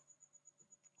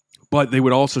 But they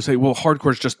would also say, well,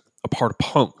 hardcore is just a part of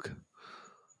punk.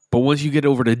 But once you get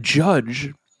over to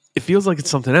Judge, it feels like it's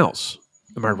something else.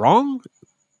 Am I wrong?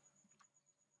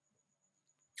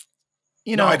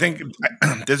 No, I think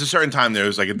there's a certain time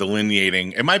there's like a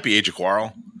delineating. It might be Age of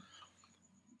Quarrel.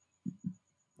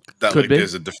 That Could be.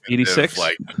 There's a definitive 86?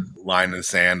 line in the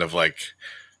sand of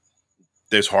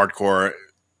there's hardcore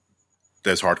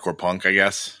punk, I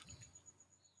guess.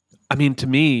 I mean, to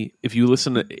me, if you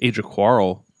listen to Age of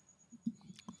Quarrel,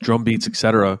 drum beats,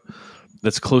 etc.,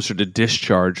 that's closer to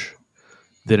Discharge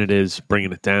than it is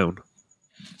Bringing It Down.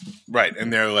 Right,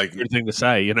 and they're weird thing to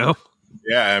say, you know?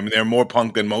 Yeah, I mean, they're more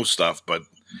punk than most stuff, but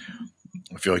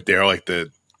I feel like they're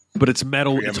But it's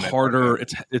metal, it's harder,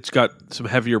 it's got some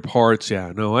heavier parts.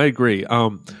 Yeah, no, I agree.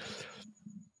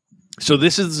 So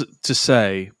this is to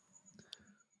say,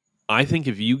 I think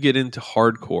if you get into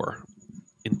hardcore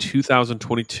in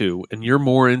 2022 and you're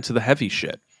more into the heavy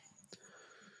shit,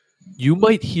 you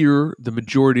might hear the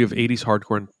majority of 80s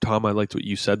hardcore. And Tom, I liked what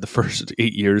you said, the first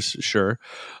 8 years, sure.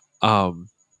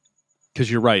 Because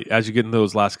you're right. As you get in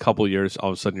those last couple years, all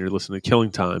of a sudden you're listening to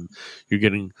Killing Time. You're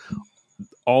getting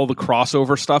all the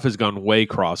crossover stuff has gone way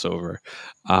crossover.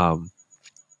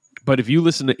 But if you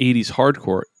listen to 80s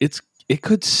hardcore, it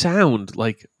could sound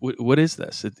like, what is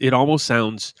this? It almost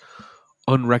sounds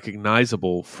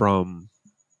unrecognizable from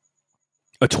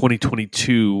a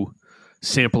 2022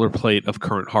 sampler plate of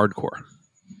current hardcore.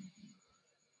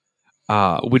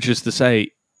 Which is to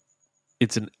say,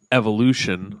 it's an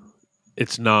evolution.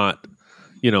 It's not,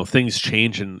 things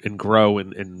change and grow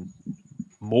and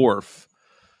morph.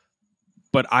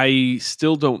 But I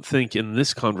still don't think in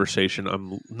this conversation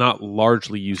I'm not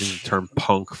largely using the term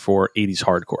punk for 80s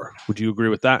hardcore. Would you agree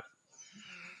with that?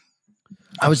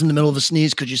 I was in the middle of a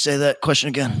sneeze. Could you say that question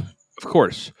again? Of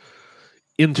course.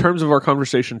 In terms of our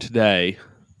conversation today,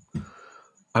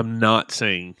 I'm not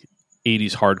saying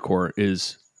 80s hardcore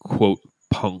is, quote,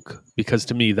 punk, because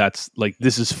to me that's like,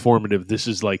 this is formative. This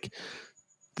is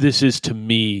to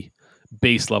me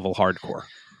base level hardcore,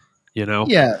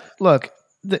 Yeah, look,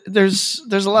 there's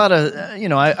a lot of,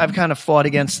 I've kind of fought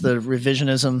against the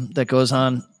revisionism that goes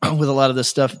on with a lot of this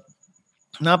stuff,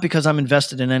 not because I'm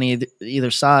invested in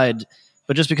either side,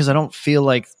 but just because I don't feel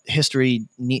like history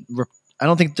I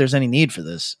don't think there's any need for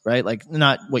this, right? Like,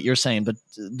 not what you're saying, but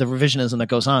the revisionism that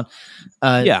goes on.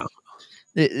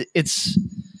 It's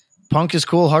punk is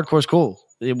cool, hardcore is cool.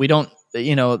 We don't,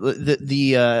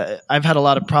 I've had a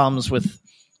lot of problems with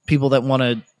people that want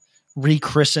to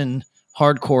rechristen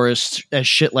hardcore as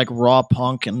shit like raw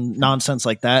punk and nonsense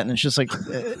like that, and it's just like,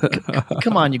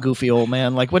 come on, you goofy old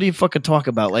man. Like, what do you fucking talk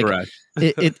about? Like,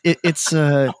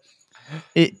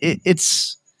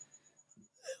 it's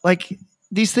like,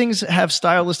 these things have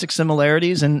stylistic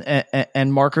similarities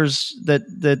and markers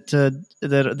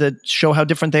that show how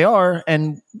different they are,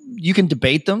 and you can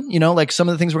debate them. Like some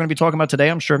of the things we're going to be talking about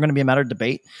today, I'm sure are going to be a matter of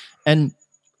debate, and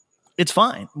it's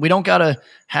fine. We don't got to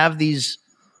have these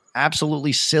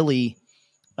absolutely silly.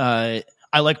 I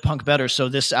like punk better, so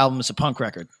this album is a punk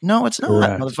record. No, it's not,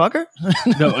 correct, motherfucker.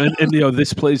 No, and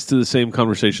this plays to the same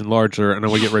conversation larger, and I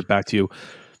will get right back to you.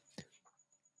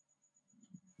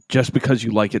 Just because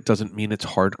you like it doesn't mean it's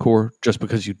hardcore. Just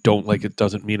because you don't like it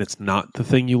doesn't mean it's not the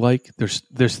thing you like.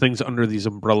 There's things under these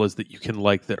umbrellas that you can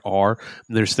like that are,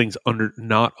 and there's things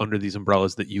not under these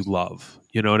umbrellas that you love.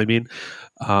 You know what I mean?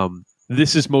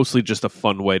 This is mostly just a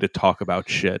fun way to talk about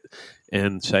shit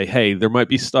and say, hey, there might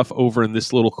be stuff over in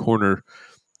this little corner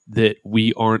that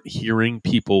we aren't hearing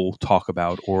people talk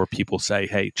about, or people say,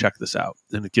 hey, check this out.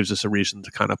 And it gives us a reason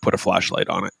to kind of put a flashlight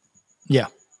on it. Yeah.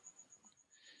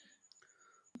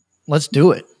 Let's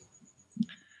do it.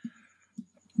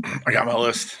 I got my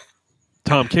list.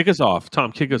 Tom, kick us off.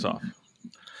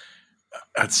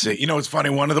 Let's see. It's funny.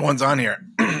 One of the ones on here,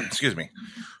 excuse me,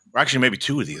 or actually maybe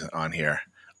two of these on here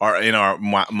are in our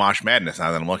Mosh Madness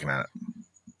now that I'm looking at it.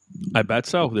 I bet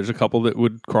so. There's a couple that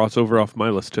would cross over off my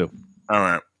list too. All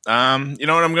right. You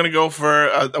know what? I'm going to go for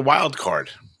a wild card.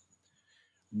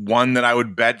 One that I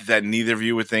would bet that neither of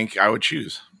you would think I would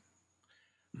choose,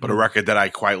 but a record that I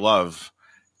quite love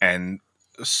and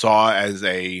saw as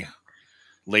a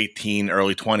late teen,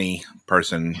 early 20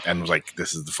 person and was like,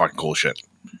 this is the fucking cool shit.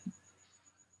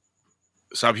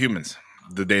 Subhumans,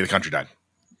 The Day the Country Died.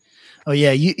 Oh,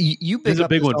 yeah. You This is a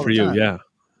big one for you, yeah.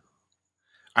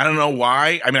 I don't know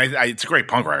why. I mean, it's a great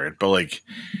punk record, but like,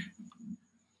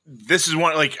 this is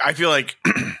one, like, I feel like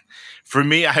for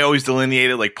me, I always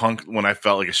delineated like punk when I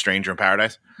felt like a stranger in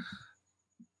paradise.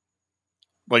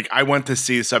 Like, I went to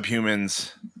see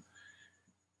Subhumans.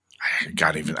 I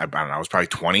don't know, I was probably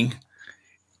 20.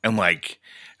 And like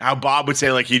how Bob would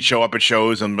say, like, he'd show up at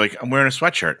shows and like, I'm wearing a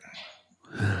sweatshirt.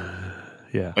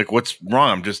 Yeah. Like, what's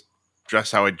wrong? I'm just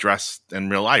dressed how I dress in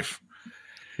real life.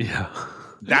 Yeah.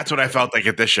 That's what I felt like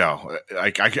at this show.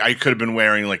 Like, I could have been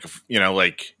wearing like,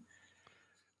 like,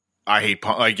 I hate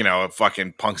punk, like, a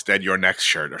fucking Punk's Dead, Your Next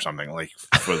shirt or something, like,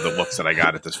 for the looks that I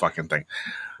got at this fucking thing.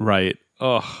 Right.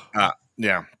 Oh.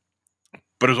 Yeah.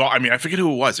 But it was all, I mean, I forget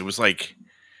who it was. It was like,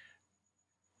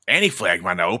 Anti-Flag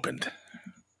might have opened.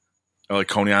 Or like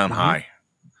Coney Island High.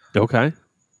 Okay.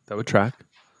 That would track.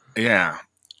 Yeah.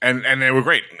 And they were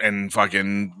great. And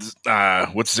fucking,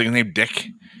 what's his name? Dick.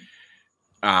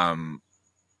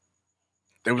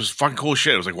 It was fucking cool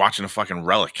shit. It was like watching a fucking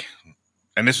relic.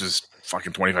 And this was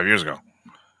fucking 25 years ago.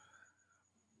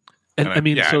 And I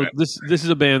mean, this is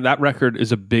a band, that record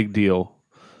is a big deal.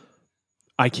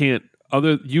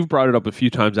 You've brought it up a few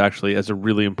times actually as a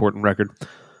really important record.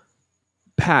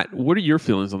 Pat, what are your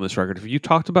feelings on this record? Have you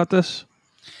talked about this?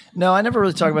 No, I never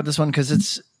really talk about this one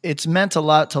because it's meant a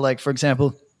lot to, like, for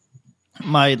example,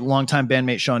 my longtime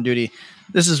bandmate Sean Duty.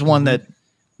 This is one that,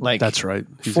 like, that's right,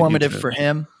 formative for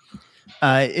him.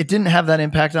 It didn't have that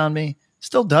impact on me.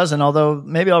 Still doesn't, although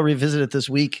maybe I'll revisit it this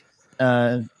week.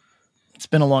 It's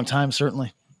been a long time,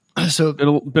 certainly. So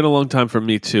been a long time for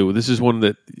me too. This is one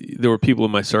that there were people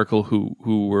in my circle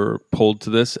who were pulled to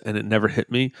this, and it never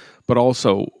hit me. But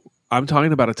also, I'm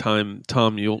talking about a time,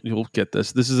 Tom, you'll get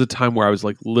this. This is a time where I was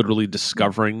like literally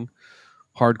discovering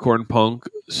hardcore and punk.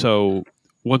 So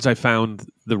once I found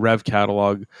the Rev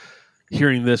catalog,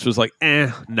 hearing this was like,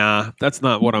 nah, that's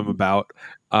not what I'm about.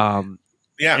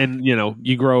 Yeah. And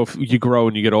you grow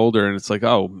and you get older, and it's like,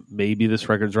 oh, maybe this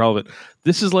record's relevant.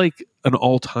 This is like an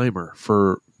all-timer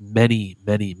for many,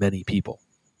 many, many people.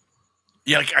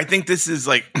 Yeah, like, I think this is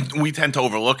like, we tend to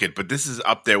overlook it, but this is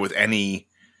up there with any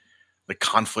like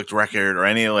Conflict record or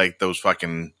any like those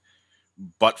fucking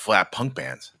butt flap punk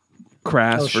bands.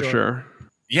 Crass for sure.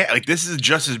 Yeah, like this is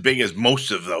just as big as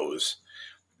most of those.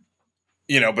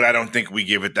 But I don't think we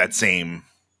give it that same.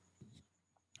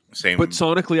 But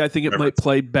sonically, I think it might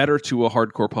play better to a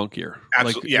hardcore punk ear.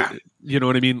 Absolutely, like, yeah. You know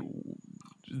what I mean?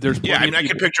 I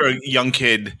can picture a young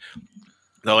kid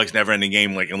that likes Never Ending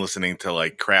Game, like, and listening to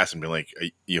like Crass and be like, "Are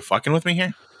you fucking with me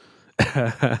here?"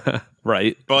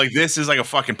 Right. But like, this is like a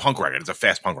fucking punk record. It's a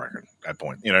fast punk record at that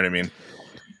point. You know what I mean?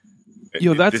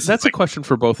 That's a question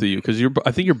for both of you, because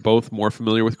I think you're both more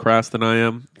familiar with Crass than I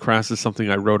am. Crass is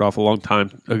something I wrote off a long time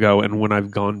ago, and when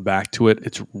I've gone back to it,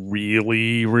 it's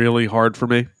really, really hard for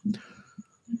me.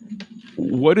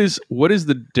 What is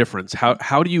the difference?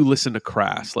 How do you listen to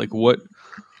Crass? Like what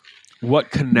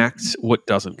connects? What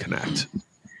doesn't connect?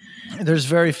 There's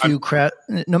very few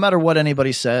no matter what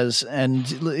anybody says,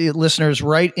 and listeners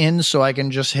write in so I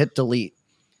can just hit delete.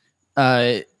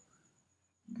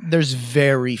 There's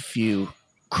very few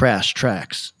Crass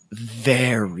tracks.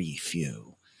 Very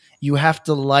few. You have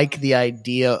to like the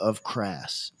idea of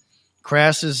Crass.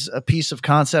 Crass is a piece of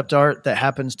concept art that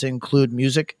happens to include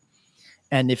music.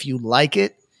 And if you like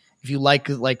it, if you like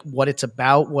what it's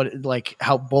about,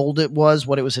 how bold it was,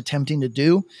 what it was attempting to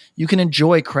do, you can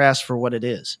enjoy Crass for what it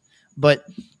is. But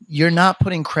you're not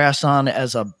putting Crass on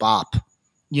as a bop.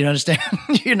 You understand?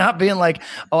 You're not being like,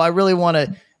 oh, I really want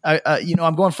to,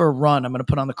 I'm going for a run. I'm going to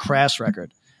put on the Crass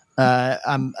record.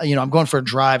 I'm going for a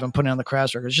drive. I'm putting on the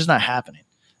Crass record. It's just not happening.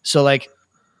 So like,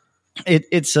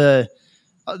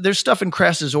 there's stuff in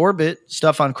Crass's orbit,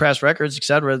 stuff on Crass Records,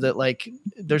 etc. That like,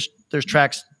 there's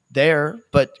tracks there,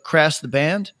 but Crass the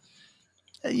band,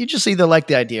 you just either like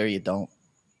the idea or you don't.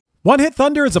 One Hit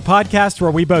Thunder is a podcast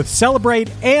where we both celebrate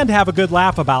and have a good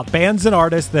laugh about bands and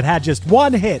artists that had just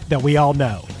one hit that we all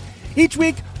know. Each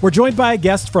week, we're joined by a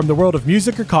guest from the world of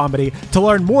music or comedy to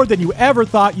learn more than you ever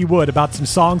thought you would about some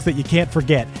songs that you can't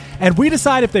forget. And we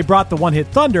decide if they brought the one-hit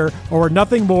thunder or were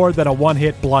nothing more than a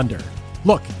one-hit blunder.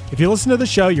 Look, if you listen to the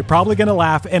show, you're probably going to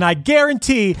laugh, and I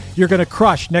guarantee you're going to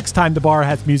crush next time the bar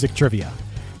has music trivia.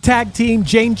 Tag Team,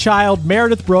 Jane Child,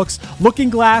 Meredith Brooks,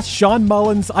 Looking Glass, Sean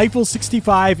Mullins, Eiffel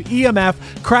 65,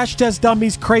 EMF, Crash Test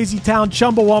Dummies, Crazy Town,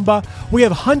 Chumbawamba. We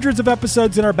have hundreds of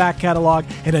episodes in our back catalog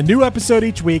and a new episode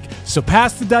each week, so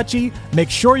pass the Dutchie, make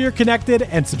sure you're connected,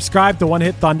 and subscribe to One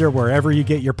Hit Thunder wherever you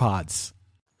get your pods.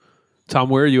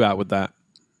 Tom, where are you at with that?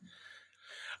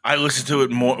 I listen to it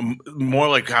more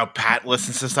like how Pat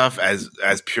listens to stuff as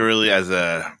purely as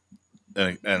an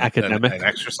academic an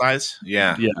exercise.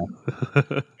 Yeah.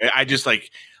 I just like,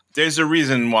 there's a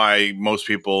reason why most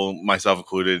people, myself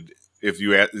included,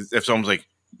 if someone's like,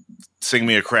 sing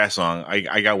me a Crass song,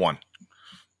 I got one.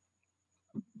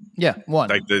 Yeah, one.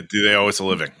 Like Do They Owe Us a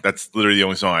Living? That's literally the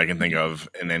only song I can think of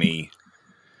in any.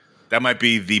 That might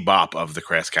be the bop of the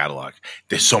Crass catalog.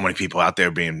 There's so many people out there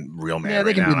being real mad. Yeah,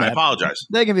 they can be mad. I apologize.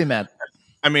 They can be mad.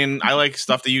 I mean, I like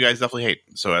stuff that you guys definitely hate,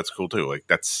 so that's cool too. Like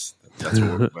that's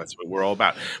what we're all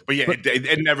about. But yeah,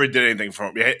 it never did anything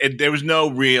for me. There was no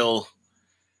real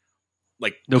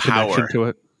no power. Connection to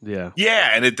it. Yeah, yeah,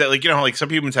 and it like how like some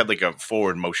humans had like a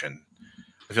forward motion.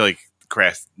 I feel like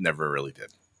Crass never really did.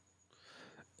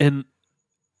 And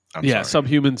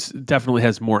Subhumans definitely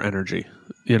has more energy.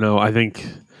 I think.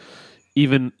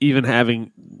 Even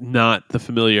having not the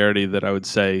familiarity that I would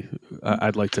say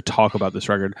I'd like to talk about this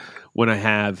record, when I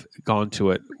have gone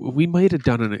to it, we might have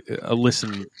done a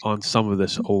listen on some of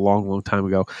this a long, long time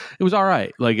ago. It was all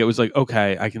right. Like it was like,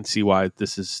 okay, I can see why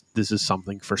this is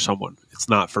something for someone. It's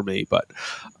not for me, but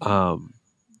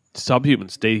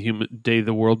Subhumans, Day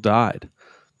the World Died.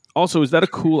 Also, is that a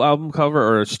cool album cover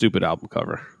or a stupid album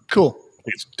cover? Cool. I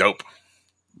think it's dope.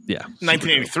 Yeah,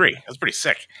 1983. That's pretty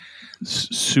sick.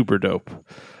 Super dope.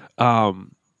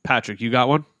 Patrick, you got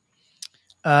one?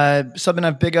 Something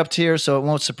I've big upped here, so it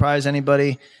won't surprise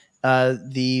anybody.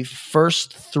 The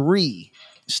first 3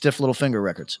 Stiff Little Finger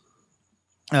records.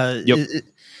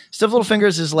 Stiff Little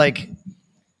Fingers is like,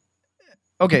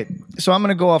 okay, so I'm going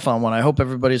to go off on one. I hope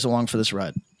everybody's along for this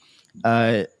ride.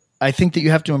 I think that you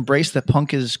have to embrace that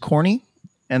punk is corny,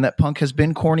 and that punk has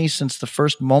been corny since the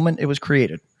first moment it was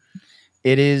created.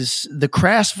 It is the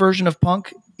Crass version of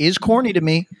punk is corny to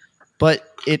me, but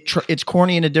it's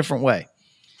corny in a different way.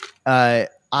 So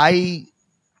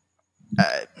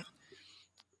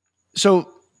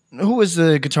who was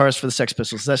the guitarist for the Sex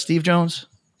Pistols? Is that Steve Jones?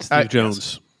 Steve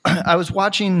Jones. I was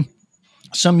watching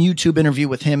some YouTube interview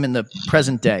with him in the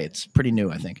present day. It's pretty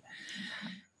new, I think.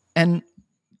 And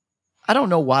I don't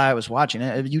know why I was watching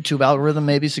it. A YouTube algorithm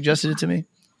maybe suggested it to me.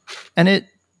 And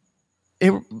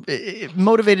it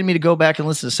motivated me to go back and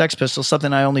listen to Sex Pistols,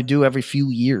 something I only do every few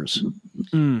years.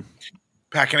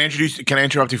 Pat, can I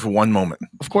interrupt you for one moment?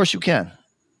 Of course you can.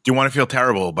 Do you want to feel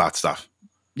terrible about stuff?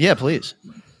 Yeah, please.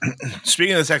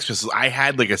 Speaking of the Sex Pistols, I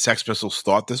had like a Sex Pistols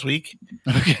thought this week.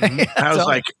 Okay. I was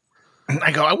like,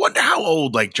 I wonder how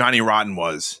old like Johnny Rotten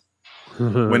was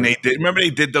when they did. Remember they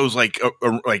did those like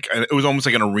it was almost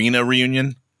like an arena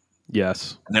reunion.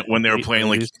 Yes, when they were playing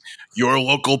like your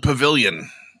local pavilion.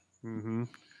 Mm-hmm.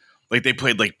 Like they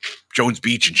played like Jones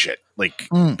Beach and shit, like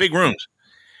big rooms.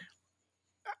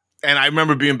 And I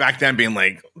remember being back then being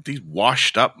like, these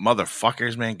washed up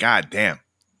motherfuckers, man. God damn.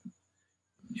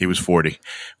 He was 40.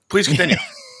 Please continue.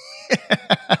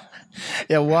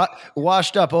 Yeah,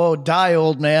 washed up. Oh, die,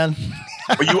 old man.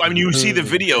 But you see the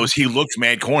videos. He looks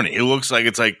mad corny. He looks like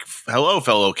it's like, hello,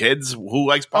 fellow kids. Who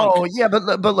likes punk? Oh, yeah, but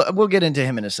look, we'll get into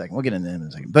him in a second.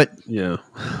 But yeah.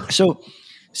 So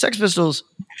Sex Pistols,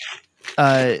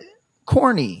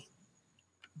 corny,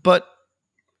 but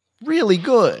really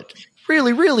good.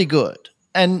 Really, really good.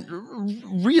 And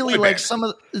really like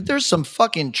there's some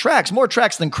fucking tracks, more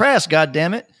tracks than Crass,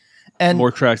 goddammit. And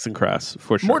more tracks than Crass,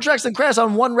 for sure. More tracks than Crass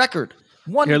on one record.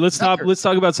 Here, let's talk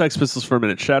about Sex Pistols for a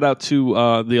minute. Shout out to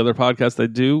the other podcast I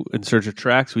do, In Search of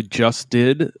Tracks. We just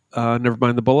did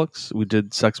Nevermind the Bullocks. We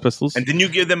did Sex Pistols. And didn't you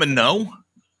give them a no?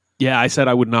 Yeah, I said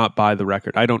I would not buy the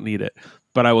record. I don't need it.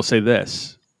 But I will say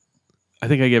this. I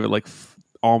think I gave it like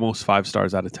almost 5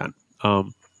 stars out of 10.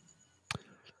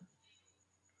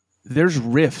 There's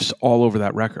riffs all over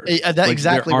that record.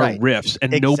 Exactly there are right. riffs,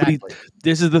 and nobody.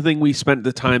 This is the thing we spent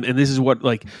the time, and this is what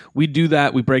like we do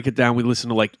that. We break it down. We listen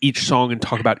to like each song and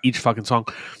talk about each fucking song.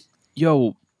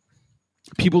 Yo,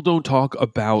 people don't talk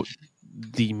about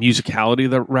the musicality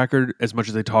of the record as much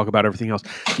as they talk about everything else.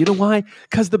 You know why?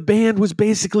 Because the band was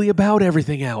basically about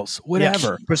everything else.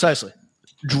 Whatever. Yes, precisely.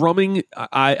 Drumming,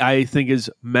 I think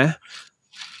is meh.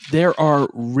 There are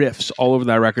riffs all over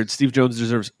that record. Steve Jones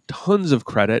deserves tons of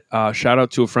credit. Shout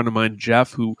out to a friend of mine,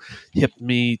 Jeff, who hipped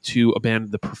me to a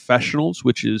band, The Professionals,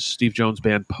 which is Steve Jones'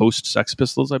 band post Sex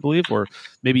Pistols, I believe, or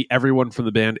maybe everyone from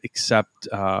the band except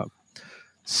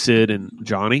Sid and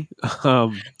Johnny.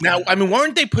 Now, I mean,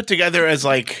 weren't they put together as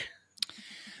like...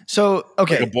 So,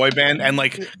 okay. Like a boy band, and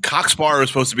like Coxbar was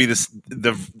supposed to be this.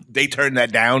 They turned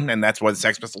that down, and that's why the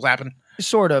Sex Pistols happened.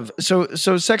 Sort of. So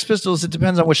Sex Pistols. It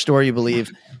depends on which story you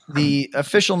believe. The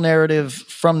official narrative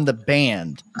from the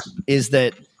band is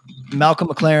that Malcolm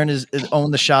McLaren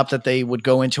owned the shop that they would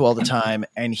go into all the time,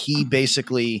 and he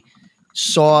basically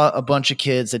saw a bunch of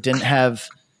kids that didn't have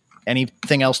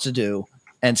anything else to do,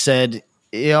 and said,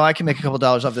 I can make a couple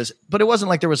dollars off this. But it wasn't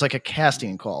like there was like a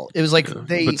casting call. It was like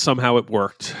but somehow it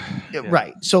worked.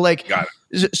 Right. So like,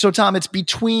 so Tom, it's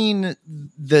between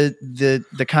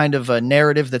the kind of a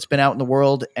narrative that's been out in the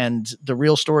world and the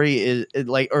real story is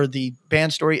or the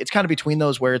band story. It's kind of between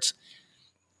those where it's,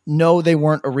 no, they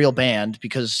weren't a real band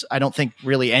because I don't think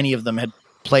really any of them had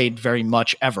played very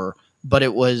much ever, but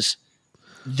it was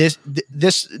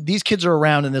these kids are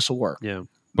around and this will work. Yeah.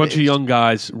 Bunch of young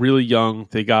guys, really young.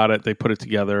 They got it. They put it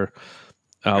together.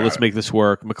 Let's make this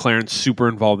work. McLaren's super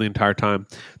involved the entire time.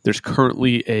 There's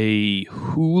currently a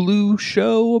Hulu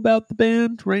show about the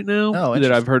band right now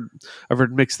that I've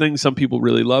heard mixed things. Some people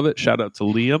really love it. Shout out to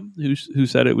Liam who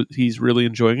said he's really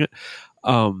enjoying it.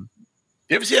 You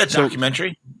ever see that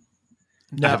documentary?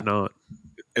 No. I have not.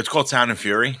 It's called Sound and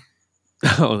Fury.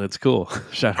 Oh, that's cool.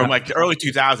 From like the early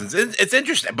 2000s. It's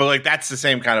interesting, but like that's the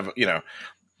same kind of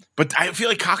But I feel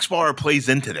like Coxbar plays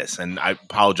into this, and I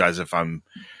apologize if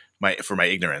for my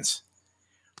ignorance.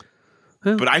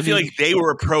 But I feel like they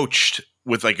were approached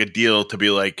with like a deal to be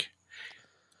like,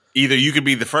 either you could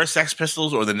be the first Sex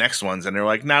Pistols or the next ones, and they're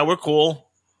like, "Nah, we're cool."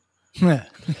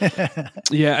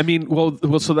 Yeah, I mean, well,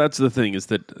 so that's the thing is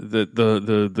that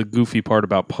the goofy part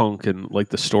about punk and like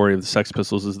the story of the Sex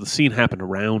Pistols is the scene happened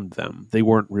around them. They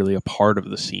weren't really a part of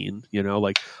the scene,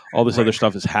 like all this other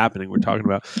stuff is happening. We're talking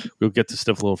about, we'll get to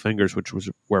Stiff Little Fingers, which was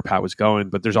where Pat was going,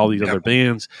 but there's all these other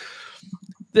bands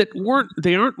that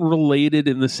aren't related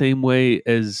in the same way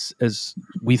as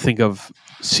we think of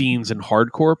scenes in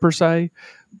hardcore per se.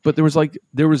 But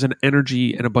there was an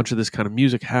energy and a bunch of this kind of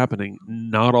music happening,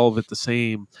 not all of it the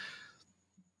same.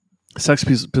 Sex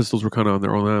Pistols were kind of on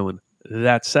their own island.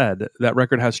 That said, that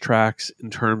record has tracks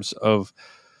in terms of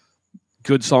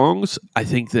good songs. I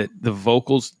think that the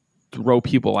vocals throw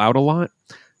people out a lot.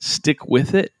 Stick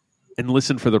with it. and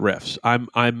listen for the riffs.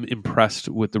 I'm impressed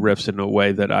with the riffs in a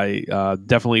way that I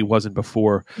definitely wasn't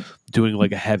before doing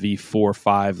like a heavy 4 or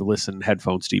 5 listen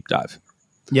headphones deep dive.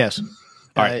 Yes.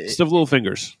 All right. Stiff Little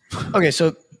Fingers. Okay.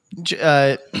 So,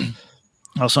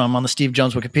 also, I'm on the Steve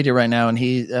Jones Wikipedia right now, and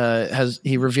he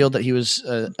revealed that he was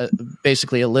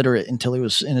basically illiterate until he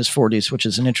was in his 40s, which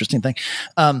is an interesting thing.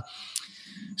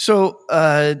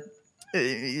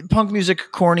 Punk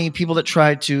music, corny, people that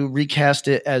try to recast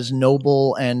it as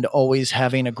noble and always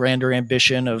having a grander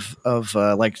ambition of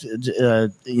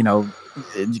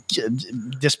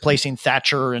displacing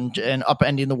Thatcher and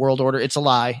upending the world order. It's a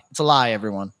lie. It's a lie,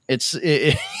 everyone. It's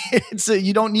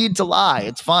you don't need to lie.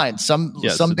 It's fine. Some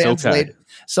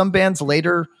bands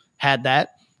later had that,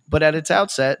 but at its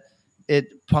outset,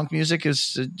 punk music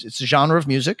it's a genre of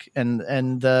music,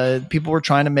 and people were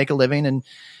trying to make a living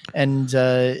and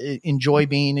enjoy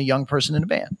being a young person in a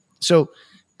band. So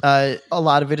a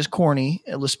lot of it is corny,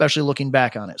 especially looking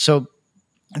back on it. So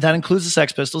that includes the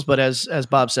Sex Pistols, but as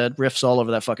Bob said, riffs all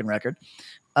over that fucking record.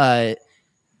 It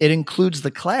includes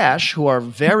the Clash, who are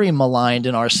very maligned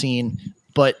in our scene,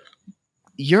 but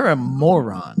you're a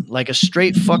moron, like a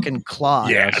straight fucking clod.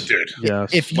 Yeah, dude.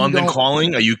 Yes. If you London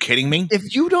Calling, are you kidding me?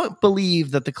 If you don't believe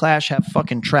that the Clash have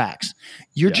fucking tracks,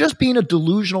 you're just being a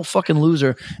delusional fucking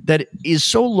loser that is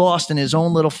so lost in his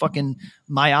own little fucking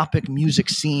myopic music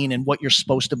scene and what you're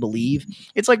supposed to believe.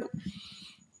 It's like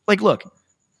look,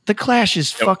 the Clash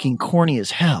is fucking corny as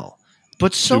hell,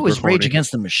 but so Super is Rage corny.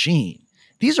 Against the Machine.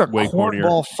 These are Way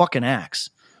cornball fucking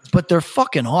acts, but they're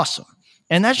fucking awesome.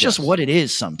 And that's just what it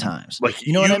is sometimes. Like,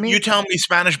 you know what I mean? You tell me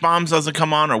Spanish Bombs doesn't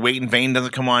come on, or Wait in Vain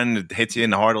doesn't come on, it hits you in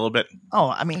the heart a little bit. Oh,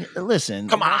 I mean, listen.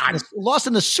 Come on. Lost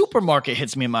in the Supermarket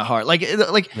hits me in my heart. But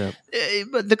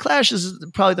the Clash is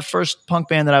probably the first punk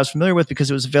band that I was familiar with because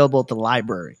it was available at the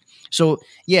library. So,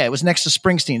 yeah, it was next to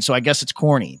Springsteen, so I guess it's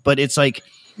corny. But it's like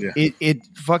it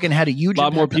fucking had a huge A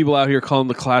lot more impact people out here calling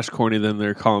the Clash corny than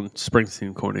they're calling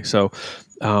Springsteen corny. So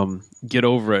get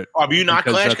over it. Are you not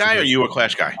Clash guy, or are you a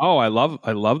Clash guy? Oh, I love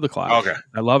the Clash. Okay.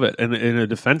 I love it. And in a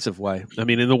defensive way. I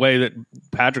mean, in the way that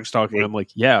Patrick's talking, I'm like,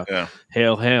 hail.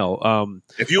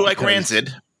 If you like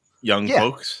Rancid, young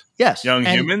folks, young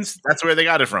humans, that's where they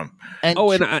got it from. And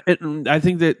I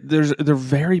think that they're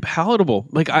very palatable.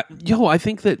 Like, I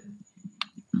think that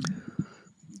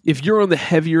if you're on the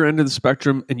heavier end of the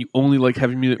spectrum and you only like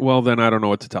heavy music, well, then I don't know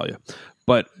what to tell you.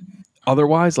 But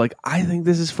otherwise, like, I think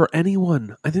this is for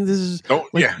anyone. I think this is don't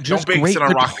base it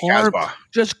on Rock the Casbah.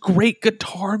 Just great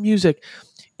guitar music.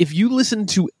 If you listen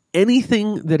to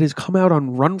anything that has come out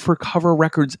on Run for Cover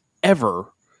Records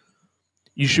ever,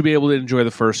 you should be able to enjoy the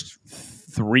first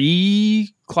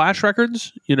 3 Clash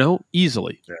records,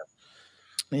 easily.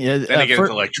 Yeah, then you get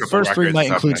into like Triple first 3 Records might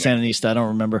and include stuff, Sandinista. I don't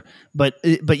remember, but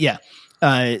yeah.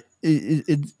 Here's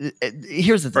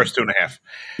the thing. First 2.5.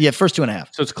 Yeah, first 2.5.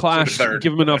 So it's Clash.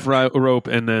 Give them enough rope,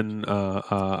 and then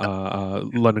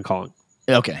London Calling.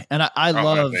 Okay, and I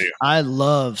love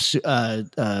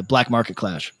Black Market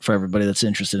Clash for everybody that's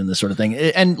interested in this sort of thing.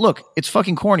 And look, it's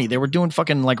fucking corny. They were doing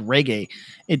fucking like reggae.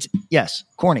 It's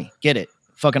corny. Get it?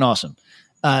 Fucking awesome.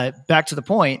 Back to the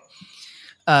point.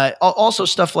 Also,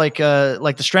 stuff like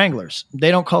the Stranglers. They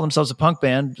don't call themselves a punk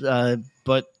band,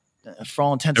 but for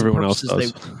all intents and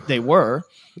purposes, they were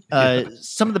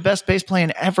some of the best bass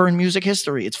playing ever in music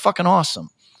history. It's fucking awesome.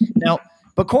 Now,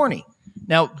 but corny.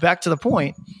 Now, back to the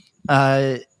point.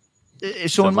 So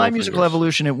in my musical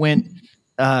evolution, it went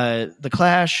the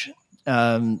Clash,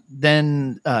 then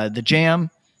the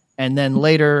Jam, and then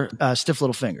later Stiff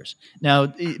Little Fingers. Now,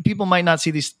 people might not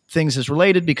see these things as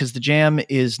related because the Jam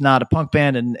is not a punk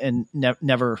band and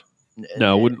never.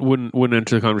 No, wouldn't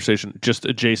enter the conversation. Just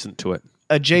adjacent to it.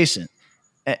 Adjacent,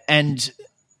 and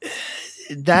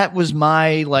that was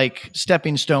my like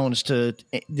stepping stones to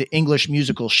the English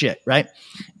musical shit, right?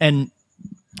 And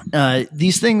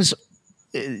these things,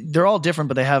 they're all different,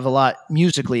 but they have a lot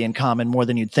musically in common, more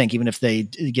than you'd think, even if they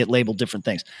get labeled different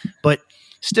things. But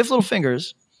Stiff Little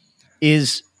Fingers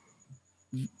is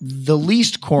the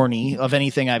least corny of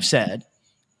anything I've said,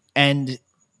 and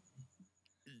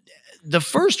the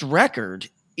first record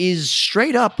is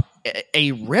straight up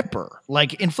a ripper.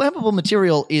 Like, Inflammable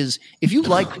Material is, if you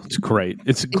like, it's great.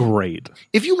 It's great.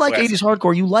 If you like 80s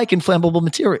hardcore, you like Inflammable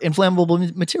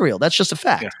Material. That's just a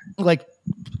fact. Yeah. Like,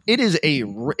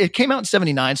 it came out in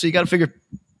 79, so you got to figure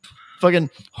fucking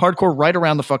hardcore right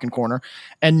around the fucking corner.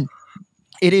 And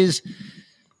it's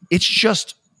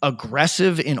just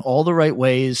aggressive in all the right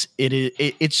ways.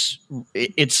 It's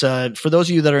for those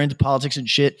of you that are into politics and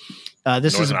shit,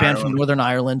 this is a band from Northern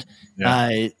Ireland.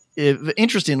 Yeah.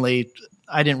 Interestingly,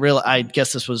 I didn't realize. I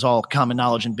guess this was all common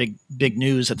knowledge and big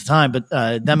news at the time. But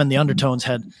them and the Undertones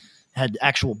had had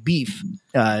actual beef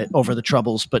over the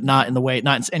Troubles, but not in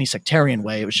any sectarian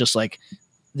way. It was just like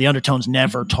the Undertones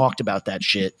never talked about that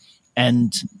shit.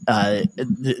 And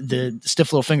the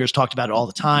Stiff Little Fingers talked about it all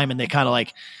the time. And they kind of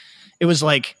like, it was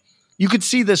like, you could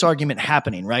see this argument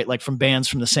happening, right? Like from bands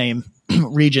from the same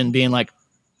region being like,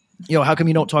 how come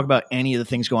you don't talk about any of the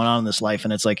things going on in this life?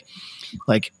 And it's like,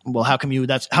 well, how come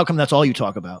that's all you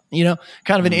talk about?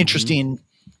 Kind of an interesting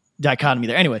dichotomy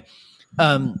there. Anyway.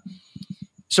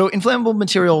 So Inflammable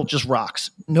Material just rocks.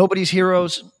 Nobody's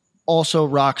Heroes also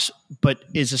rocks, but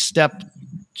is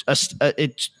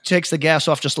it takes the gas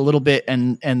off just a little bit,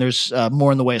 and there's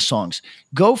more in the way of songs.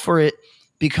 Go For It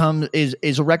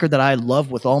is a record that I love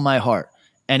with all my heart,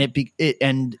 and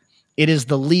it is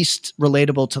the least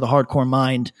relatable to the hardcore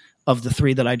mind of the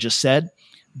three that I just said.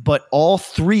 But all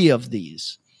three of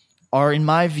these are, in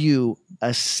my view,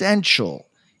 essential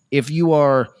if you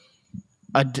are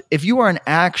an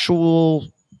actual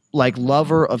like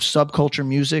lover of subculture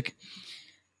music.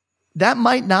 That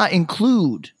might not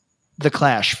include The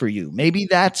Clash for you. Maybe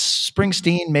that's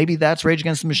Springsteen. Maybe that's Rage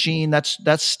Against the Machine. That's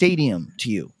Stadium to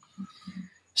you.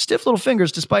 Stiff Little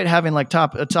Fingers, despite having like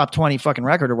a top 20 fucking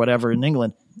record or whatever in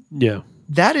England. Yeah.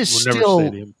 That is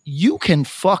still, you can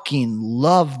fucking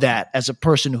love that as a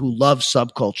person who loves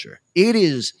subculture. It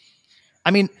is,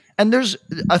 I mean, and there's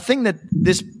a thing that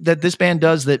this band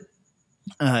does that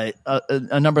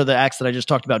a number of the acts that I just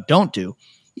talked about don't do.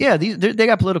 Yeah, they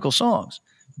got political songs,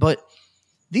 but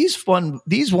these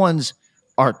ones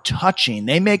are touching.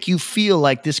 They make you feel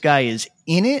like this guy is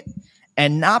in it,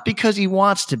 and not because he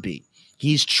wants to be.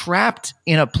 He's trapped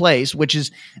in a place, which is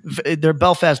their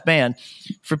Belfast band.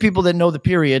 For people that know the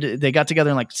period, they got together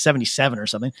in like 77 or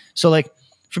something. So like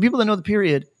for people that know the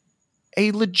period,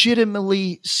 a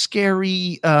legitimately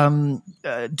scary,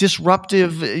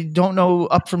 disruptive, don't know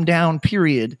up from down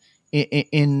period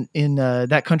in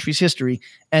that country's history.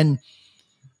 And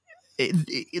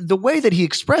the way that he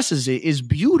expresses it is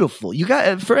beautiful. You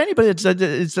got, for anybody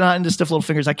that's not into Stiff Little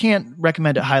Fingers, I can't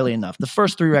recommend it highly enough. The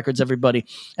first three records, everybody,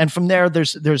 and from there,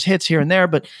 there's hits here and there,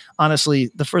 but honestly,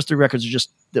 the first three records are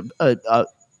just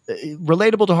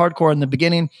relatable to hardcore in the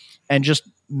beginning and just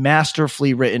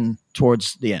masterfully written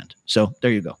towards the end. So there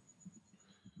you go.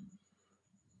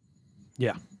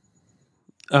 Yeah.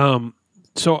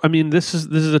 So I mean, this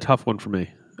is a tough one for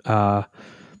me to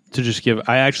just give.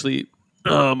 I actually.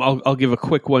 I'll give a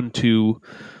quick one to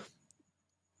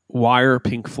Wire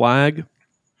Pink Flag.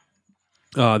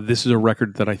 This is a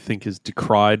record that I think is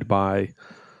decried by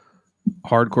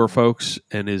hardcore folks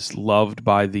and is loved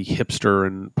by the hipster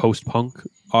and post-punk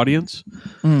audience.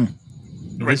 Right,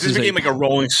 this became like a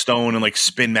Rolling Stone and like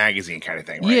Spin magazine kind of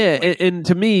thing, right? Yeah, and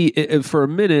to me, for a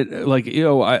minute, like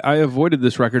I avoided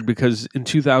this record because in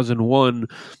 2001.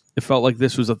 It felt like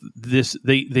this was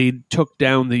they took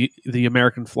down the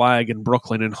American flag in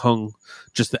Brooklyn and hung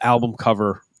just the album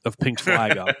cover of Pink's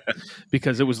flag up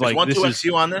because it was like this is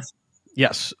you on this.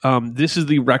 Yes, this is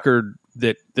the record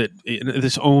that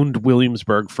this owned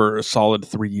Williamsburg for a solid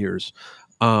 3 years,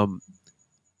 but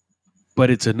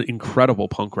it's an incredible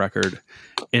punk record,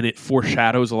 and it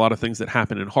foreshadows a lot of things that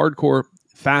happen in hardcore: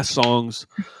 fast songs,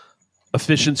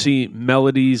 efficiency,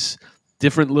 melodies,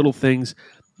 different little things.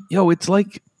 It's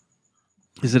like.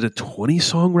 Is it a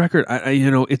 20-song record?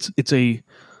 It's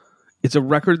a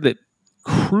record that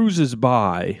cruises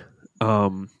by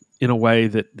in a way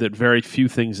that very few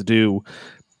things do,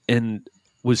 and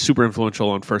was super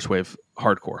influential on first wave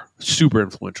hardcore. Super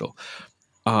influential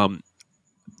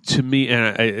to me.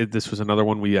 And this was another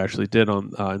one we actually did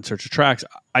on In Search of Tracks.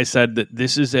 I said that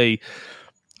this is a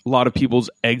lot of people's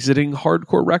exiting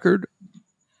hardcore record,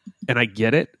 and I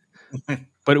get it,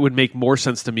 but it would make more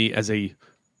sense to me as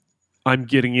I'm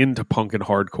getting into punk and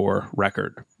hardcore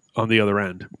record on the other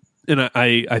end. And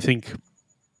I think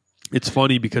it's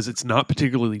funny because it's not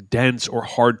particularly dense or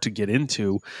hard to get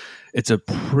into. It's a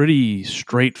pretty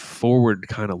straightforward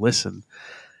kind of listen.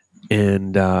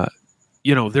 And,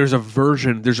 there's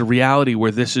a reality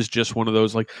where this is just one of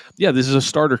those this is a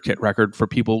starter kit record for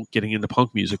people getting into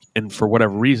punk music. And for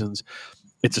whatever reasons,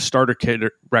 it's a starter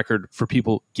kit record for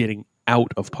people getting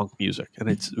out of punk music. And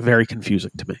it's very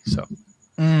confusing to me. So.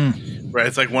 Right,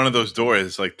 it's like one of those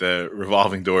doors, like the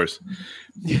revolving doors.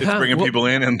 Yeah, it's bringing people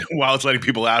in, and while it's letting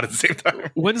people out at the same time.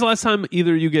 When's the last time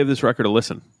either of you gave this record a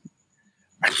listen?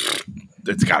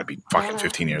 It's got to be fucking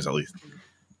 15 years at least.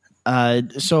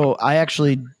 So I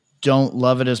actually don't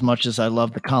love it as much as I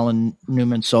love the Colin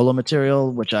Newman solo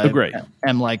material, which I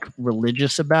am like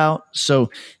religious about.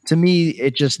 So to me,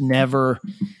 it just never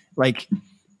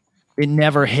it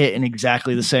never hit in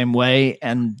exactly the same way.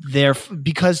 And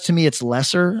because to me it's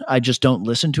lesser, I just don't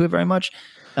listen to it very much.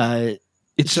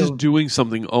 It's just doing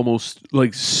something almost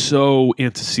like so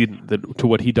antecedent to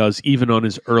what he does, even on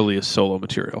his earliest solo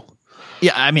material.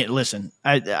 Yeah, I mean, listen,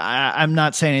 I'm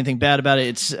not saying anything bad about it.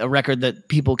 It's a record that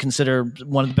people consider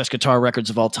one of the best guitar records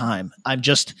of all time. I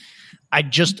think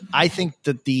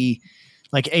that the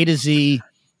like A to Z,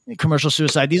 Commercial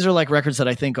Suicide, these are like records that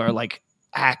I think are like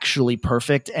actually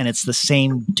perfect, and it's the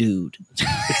same dude.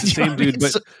 It's the same dude,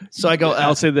 but so I go.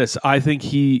 I'll say this: I think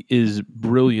he is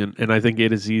brilliant, and I think A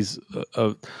to Z's.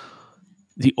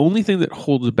 The only thing that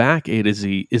holds back A to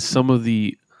Z is some of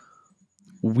the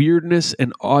weirdness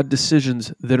and odd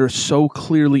decisions that are so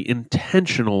clearly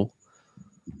intentional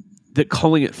that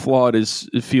calling it flawed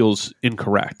it feels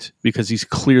incorrect because he's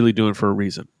clearly doing it for a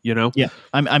reason, you know? Yeah.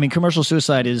 I mean, Commercial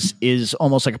Suicide is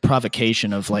almost like a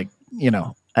provocation of like, you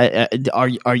know,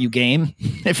 are you game?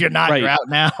 If you're not, You're out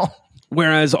now.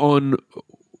 Whereas on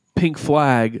Pink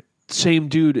Flag, same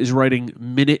dude is writing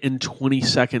minute and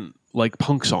 20-second like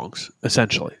punk songs,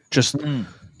 essentially. Just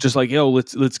like, yo,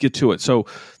 let's get to it. So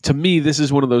to me, this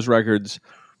is one of those records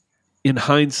in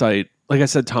hindsight, like I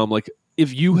said, Tom, like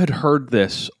if you had heard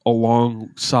this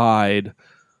alongside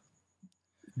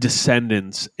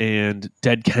Descendants and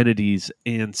Dead Kennedys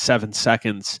and 7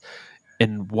 Seconds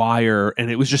and Wire, and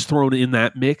it was just thrown in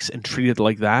that mix and treated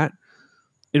like that,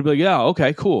 it'd be like, yeah,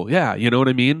 okay, cool. Yeah. You know what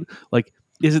I mean? Like,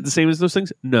 is it the same as those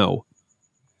things? No.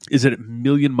 Is it a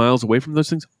million miles away from those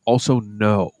things? Also,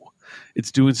 no.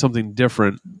 It's doing something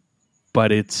different,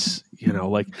 but it's, you know,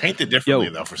 like painted differently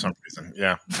though for some reason.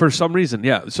 Yeah. For some reason,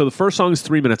 yeah. So the first song is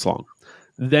 3 minutes long.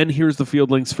 Then here's the field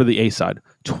links for the A side,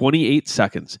 28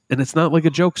 seconds. And it's not like a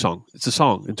joke song. It's a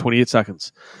song in 28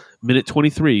 seconds. Minute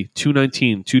 23,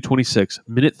 219, 226,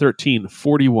 minute 13,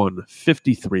 41,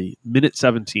 53, minute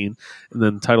 17, and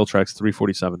then title tracks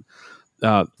 347.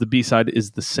 The B side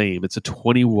is the same. It's a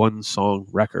 21 song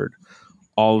record.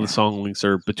 All of the song links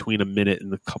are between a minute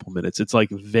and a couple minutes. It's like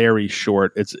very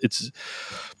short. It's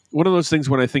one of those things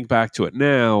when I think back to it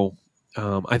now,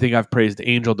 I think I've praised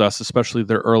Angel Dust, especially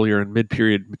their earlier and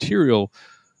mid-period material,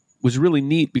 was really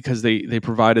neat because they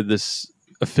provided this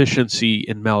efficiency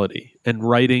in melody and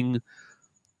writing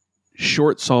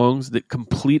short songs that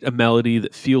complete a melody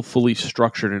that feel fully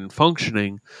structured and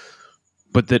functioning,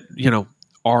 but that, you know,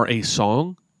 are a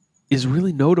song is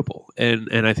really notable. And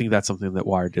I think that's something that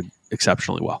Wire did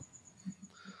exceptionally well.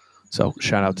 So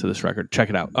shout out to this record. Check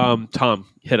it out. Tom,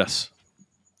 hit us.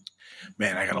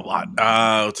 Man, I got a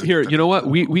lot. Here, you know what?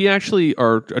 We actually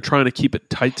are trying to keep it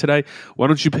tight today. Why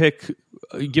don't you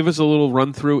give us a little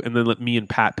run through, and then let me and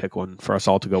Pat pick one for us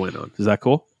all to go in on. Is that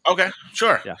cool? Okay,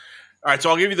 sure. Yeah. All right, so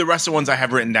I'll give you the rest of the ones I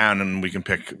have written down, and we can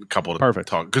pick a couple to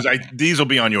talk. Because these will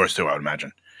be on yours too, I would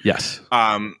imagine. Yes.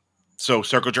 So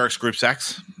Circle Jerks, Group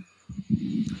Sex.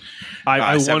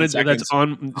 I wanted that's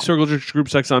on Circle Jerks, Group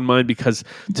Sex on mine because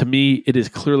to me it is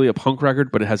clearly a punk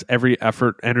record, but it has every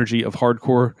energy of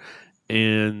hardcore.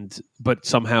 But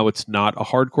somehow it's not a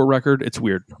hardcore record. It's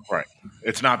weird. Right.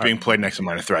 It's not being played next to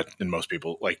Minor Threat in most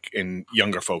people, like in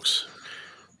younger folks.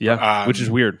 Yeah, which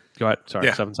is weird. Go ahead. Sorry,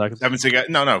 yeah. 7 seconds. 7 seconds.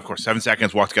 No, of course. 7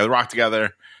 seconds, Walk Together, Rock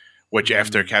Together, which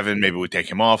after Kevin, maybe we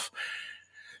take him off.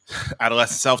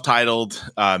 Adolescent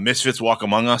Self-Titled, Misfits, Walk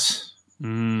Among Us.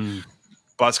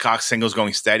 Buzzcocks, Singles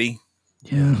Going Steady.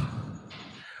 Yeah.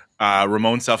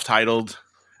 Ramon Self-Titled.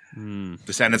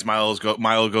 Descendants,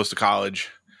 Milo Goes to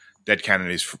College. Dead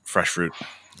Kennedys, Fresh Fruit,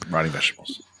 Rotting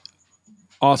Vegetables.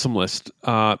 Awesome list.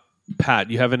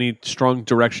 Pat, you have any strong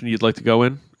direction you'd like to go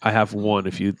in? I have one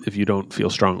if you don't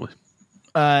feel strongly.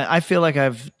 I feel like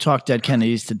I've talked Dead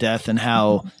Kennedys to death and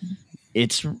how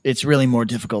it's really more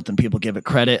difficult than people give it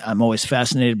credit. I'm always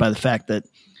fascinated by the fact that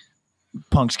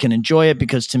punks can enjoy it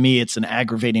because to me it's an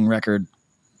aggravating record.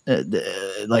 I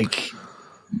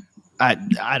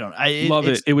love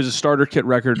it. It was a starter kit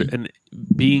record, and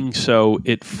being so,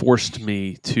 it forced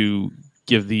me to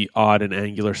give the odd and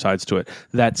angular sides to it.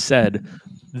 That said,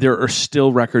 there are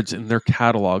still records in their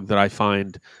catalog that I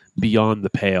find beyond the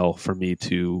pale for me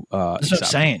to That's what I'm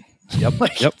saying. Yep.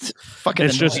 Yep. Fucking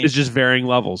it's just varying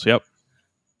levels. Yep.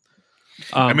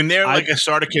 I mean, they're like a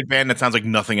starter kit band that sounds like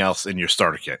nothing else in your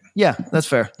starter kit. Yeah, that's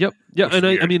fair. Yep. Yeah, and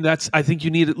I mean I think you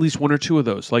need at least one or two of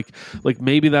those. Like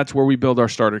maybe that's where we build our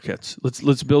starter kits.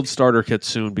 Let's build starter kits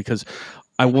soon because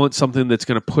I want something that's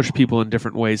going to push people in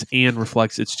different ways and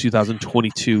reflects it's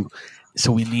 2022.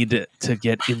 So we need to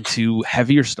get into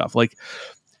heavier stuff. Like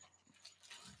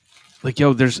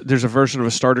yo, there's a version of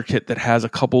a starter kit that has a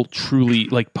couple truly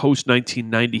like post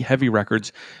 1990 heavy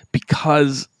records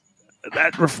because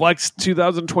that reflects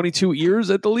 2022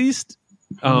 ears at the least.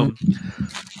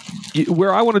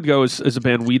 Where I want to go is a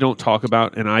band we don't talk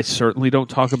about, and I certainly don't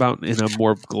talk about in a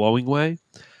more glowing way.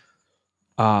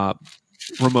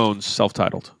 Ramones,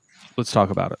 self-titled. Let's talk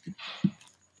about it.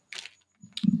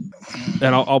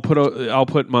 And I'll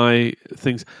put my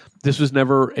things. This was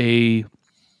never a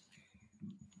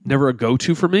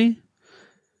go-to for me,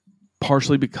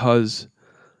 partially because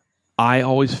I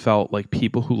always felt like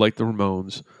people who liked the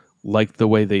Ramones liked the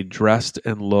way they dressed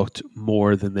and looked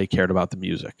more than they cared about the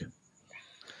music.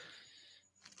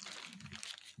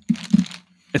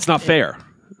 It's not fair.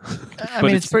 I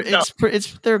mean,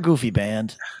 they're a goofy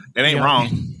band. It ain't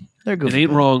wrong. They're goofy. It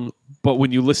ain't wrong. But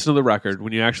when you listen to the record,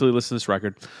 when you actually listen to this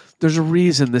record, there's a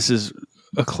reason this is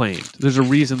acclaimed. There's a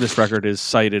reason this record is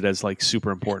cited as like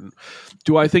super important.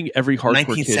 Do I think every hardcore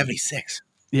 1976.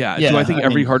 Kid, do I think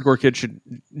every hardcore kid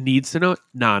needs to know it?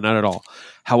 Nah, not at all.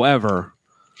 However,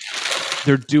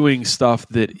 they're doing stuff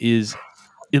that is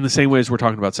in the same way as we're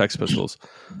talking about Sex Pistols.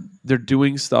 They're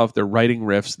doing stuff, they're writing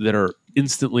riffs that are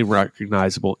instantly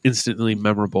recognizable, instantly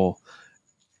memorable,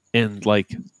 and like,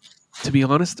 to be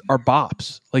honest, are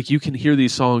bops. Like, you can hear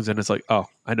these songs and it's like, oh,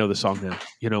 I know the song now.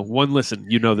 You know, one listen,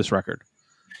 you know this record.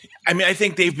 I mean, I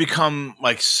think they've become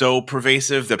like so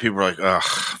pervasive that people are like, ugh,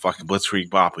 fucking Blitzkrieg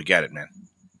Bop, we get it, man.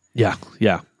 Yeah.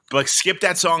 But like, skip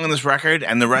that song on this record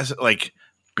and the rest, like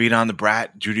Beat on the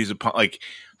Brat, Judy's a Punk, like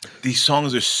these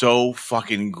songs are so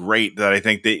fucking great that I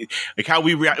think they, like how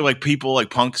we react, like people like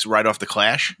Punks right off the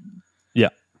Clash. Yeah.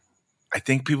 I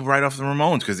think people write off the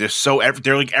Ramones because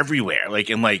they're like everywhere. Like,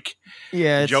 and like,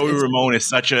 Joey Ramone is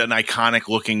such an iconic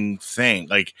looking thing.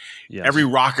 Like, every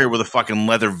rocker with a fucking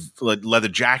leather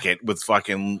jacket with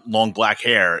fucking long black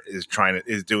hair is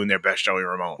doing their best Joey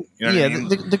Ramone. You know what I mean?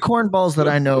 The cornballs that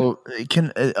I know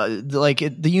can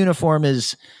the uniform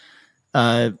is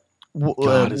God,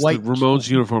 white. The Ramones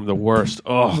uniform, the worst.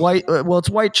 Oh, white. Well, it's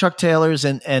white Chuck Taylors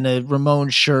and a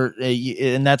Ramones shirt,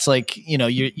 and that's like, you know,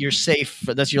 you're safe.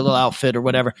 That's your little outfit or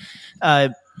whatever.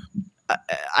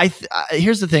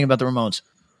 Here's the thing about the Ramones.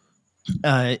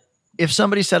 If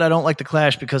somebody said I don't like the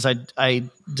Clash because I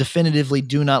definitively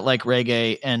do not like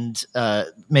reggae, and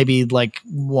maybe like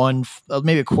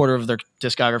maybe a quarter of their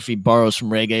discography borrows from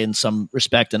reggae in some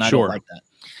respect, and I don't like that,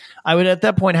 I would at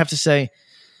that point have to say,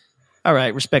 all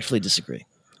right, respectfully disagree.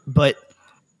 But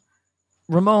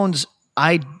Ramones,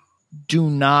 I do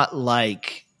not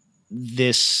like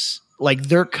this, like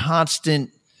their constant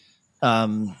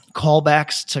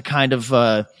callbacks to kind of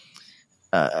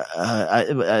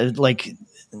like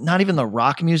not even the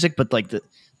rock music, but like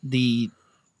the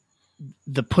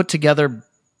put together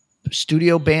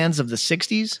studio bands of the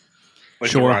 60s. Like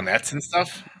Ronettes and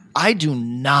stuff? I do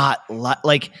not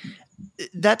like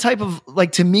that type of,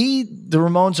 like, to me, the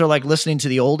Ramones are like listening to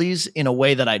the oldies in a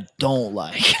way that I don't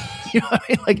like. You know what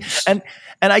I mean? Like,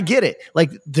 and I get it.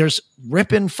 Like, there's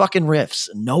ripping fucking riffs,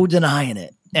 no denying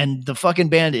it. And the fucking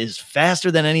band is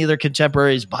faster than any of their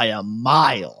contemporaries by a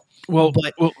mile.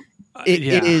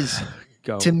 It is,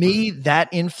 to me, that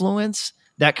influence,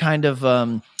 that kind of,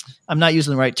 I'm not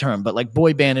using the right term, but like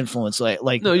boy band influence,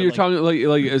 like no, you're talking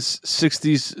like as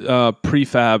 60s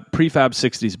prefab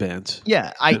 60s bands.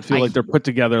 Yeah, I feel like they're put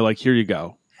together. Like, here you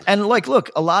go. And like,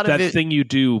 look, a lot of that thing you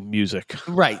do music,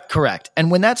 right? Correct. And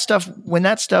when that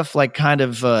stuff like kind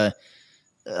of when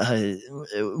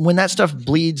that stuff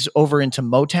bleeds over into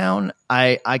Motown,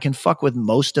 I can fuck with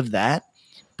most of that.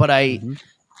 But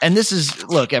and this is,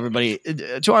 look, everybody,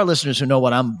 to our listeners who know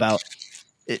what I'm about,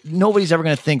 nobody's ever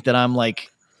going to think that I'm like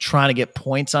trying to get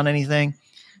points on anything,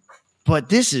 but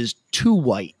this is too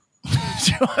white.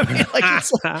 You know what I mean? Like,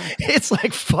 it's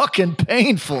like fucking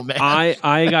painful, man.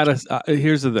 I gotta.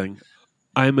 Here's the thing.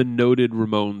 I'm a noted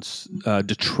Ramones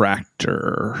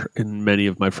detractor in many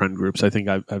of my friend groups. I think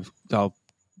I'll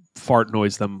fart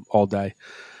noise them all day.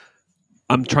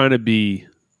 I'm trying to be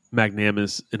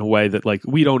magnanimous in a way that, like,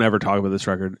 we don't ever talk about this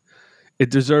record. It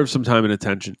deserves some time and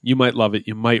attention. You might love it.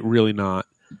 You might really not.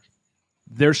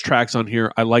 There's tracks on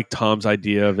here. I like Tom's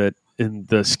idea of it in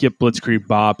the Skip Blitzkrieg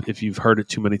Bop, if you've heard it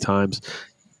too many times.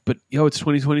 But, it's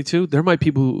 2022. There might be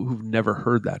people who've never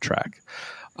heard that track.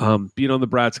 Beat on the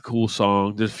Brat's a cool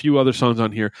song. There's a few other songs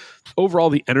on here. Overall,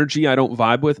 the energy I don't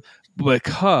vibe with,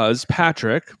 because,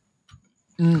 Patrick,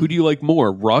 who do you like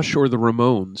more, Rush or the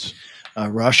Ramones?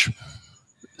 Rush.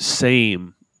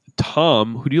 Same.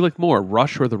 Tom, who do you like more,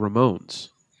 Rush or the Ramones?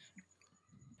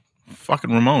 Fucking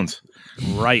Ramones.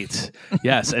 Right.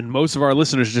 Yes. And most of our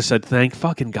listeners just said, thank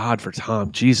fucking God for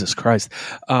Tom. Jesus Christ.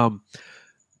 The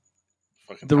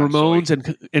Ramones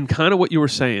and kind of what you were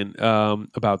saying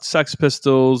about Sex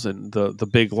Pistols and the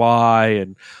Big Lie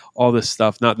and all this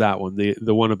stuff. Not that one.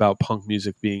 The one about punk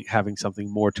music having something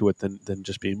more to it than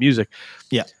just being music.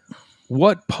 Yeah.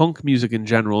 What punk music in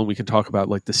general, and we can talk about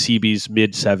like the CB's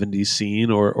mid 70s scene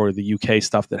or the UK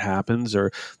stuff that happens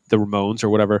or the Ramones or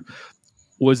whatever.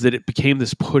 was that it became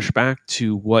this pushback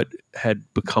to what had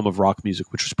become of rock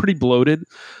music, which was pretty bloated,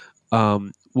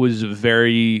 was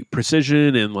very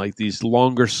precision and like these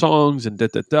longer songs and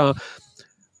da-da-da.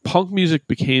 Punk music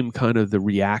became kind of the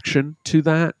reaction to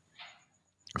that,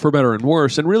 for better and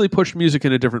worse, and really pushed music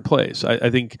in a different place.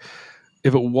 I think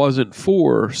if it wasn't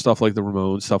for stuff like the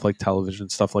Ramones, stuff like Television,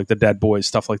 stuff like the Dead Boys,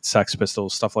 stuff like the Sex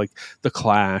Pistols, stuff like the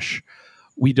Clash,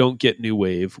 we don't get new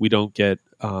wave. We don't get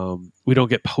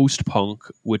post-punk,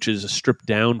 which is a stripped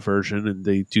down version, and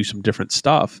they do some different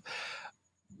stuff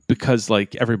because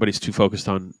like everybody's too focused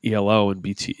on ELO and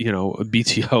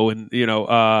BTO and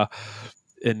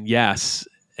and Yes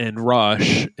and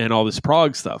Rush and all this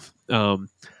prog stuff. So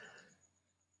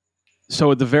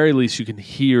at the very least, you can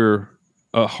hear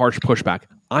a harsh pushback.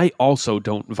 I also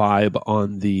don't vibe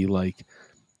on the like.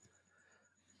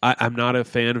 I'm not a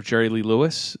fan of Jerry Lee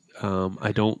Lewis.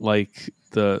 I don't like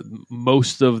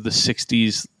most of the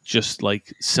 '60s. Just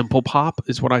like simple pop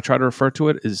is what I try to refer to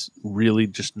it. Is really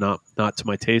just not to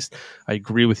my taste. I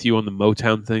agree with you on the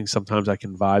Motown thing. Sometimes I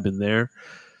can vibe in there,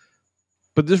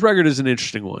 but this record is an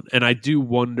interesting one, and I do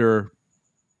wonder: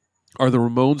 are the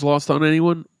Ramones lost on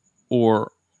anyone,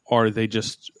 or are they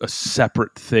just a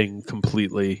separate thing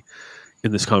completely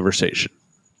in this conversation?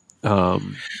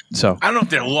 So I don't know if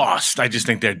they're lost. I just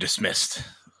think they're dismissed.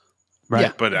 Right.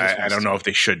 Yeah, but I don't know if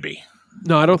they should be.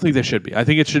 No, I don't think they should be. I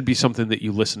think it should be something that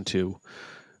you listen to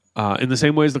in the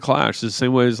same way as the Clash, the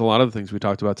same way as a lot of the things we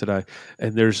talked about today.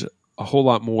 And there's a whole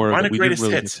lot more that we didn't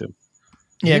really get to.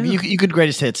 Yeah, you could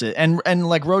greatest hits it, and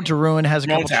like Road to Ruin has a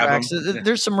couple tracks.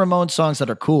 There's some Ramones songs that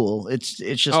are cool. It's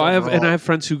just. I have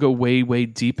friends who go way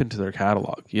deep into their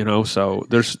catalog. So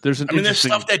there's there's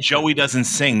stuff that Joey doesn't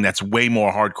sing that's way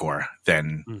more hardcore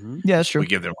than yeah, that's true. We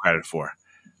give them credit for,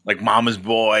 like Mama's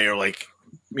Boy, or like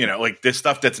like this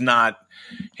stuff that's not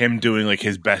him doing like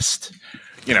his best.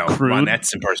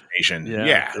 Ronettes impersonation.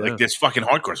 Yeah, like there's fucking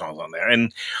hardcore songs on there,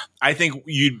 and I think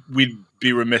we'd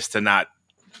be remiss to not.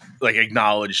 Like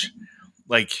acknowledge,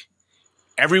 like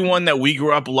everyone that we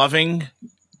grew up loving,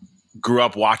 grew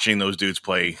up watching those dudes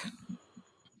play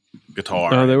guitar.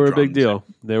 No, they were a big deal.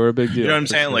 They were a big deal. You know what I'm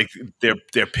saying? Sure. Like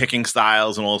their picking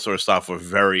styles and all sort of stuff were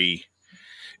very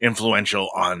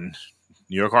influential on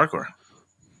New York hardcore.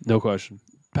 No question.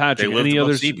 Patrick, any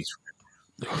others?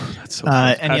 That's so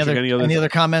any other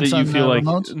comments on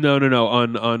Ramones? No.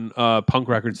 On punk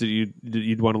records that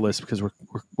you'd want to list because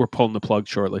we're pulling the plug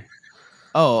shortly.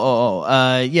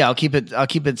 Yeah. I'll keep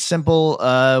it simple.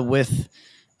 With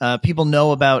people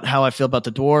know about how I feel about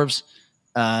the Dwarves,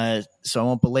 so I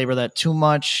won't belabor that too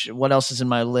much. What else is in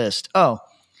my list? Oh,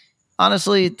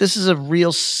 honestly, this is a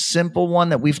real simple one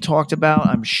that we've talked about.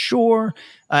 I'm sure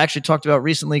I actually talked about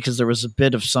recently because there was a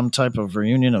bit of some type of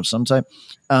reunion of some type.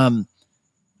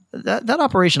 That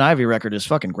Operation Ivy record is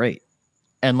fucking great,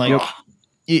 and like,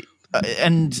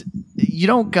 and you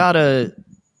don't gotta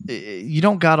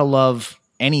love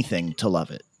anything to love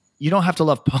it. You don't have to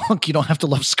love punk. You don't have to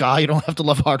love ska. You don't have to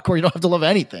love hardcore. You don't have to love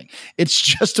anything. It's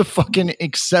just a fucking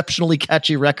exceptionally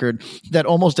catchy record that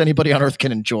almost anybody on earth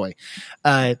can enjoy.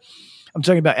 I'm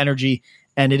talking about Energy,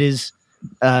 and it is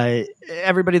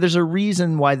everybody. There's a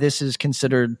reason why this is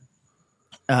considered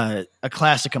a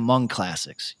classic among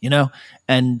classics,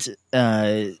 and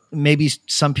maybe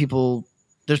some people,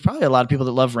 there's probably a lot of people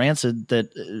that love Rancid that,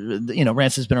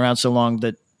 Rancid's been around so long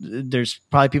that there's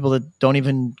probably people that don't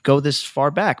even go this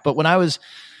far back. But when I was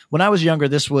younger,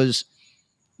 this was,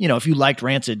 if you liked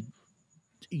Rancid,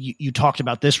 you talked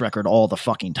about this record all the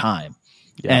fucking time.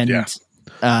 To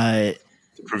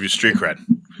prove your street cred.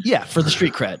 Yeah. For the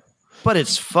street cred, but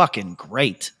it's fucking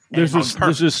great. There's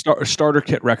this starter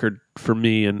kit record for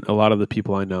me and a lot of the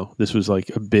people I know. This was like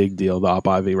a big deal, the Op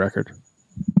Ivy record.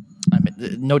 I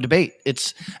mean, no debate.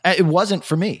 It wasn't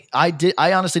for me. I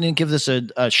honestly didn't give this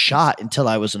a shot until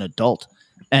I was an adult.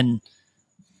 And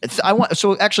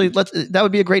that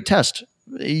would be a great test.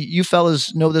 You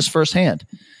fellas know this firsthand.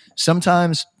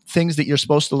 Sometimes things that you're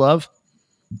supposed to love,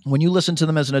 when you listen to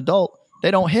them as an adult,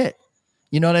 they don't hit.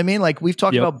 You know what I mean? Like we've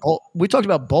talked about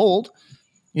Bold.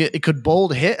 It could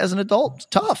Bold hit as an adult? It's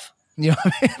tough. You know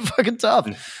what I mean? Fucking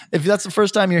tough. If that's the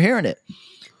first time you're hearing it.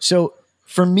 So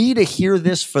for me to hear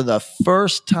this for the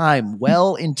first time,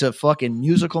 well into fucking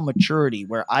musical maturity,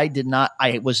 where I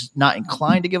was not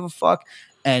inclined to give a fuck,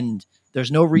 and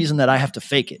there's no reason that I have to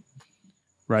fake it.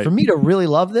 Right. For me to really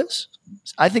love this,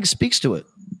 I think speaks to it.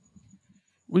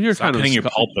 Well, you're kind of hitting your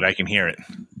pulp, but I can hear it.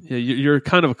 Yeah, you're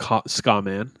kind of a ska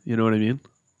man. You know what I mean?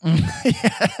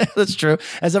 Yeah, that's true.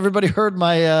 As everybody heard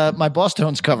my Boss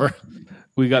Tones cover.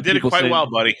 We got you did it quite well,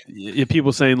 buddy.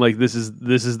 People saying like this is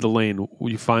the lane.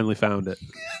 You finally found it.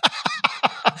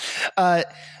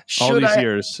 All these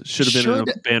years should have been in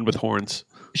a band with horns.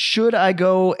 Should I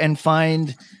go and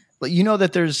find? You know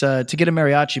that there's to get a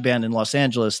mariachi band in Los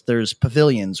Angeles. There's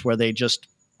pavilions where they just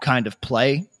kind of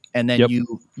play, and then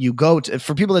you go to.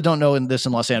 For people that don't know this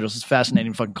in Los Angeles, it's a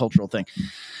fascinating fucking cultural thing.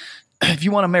 If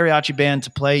you want a mariachi band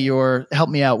to play your, help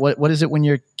me out. What is it when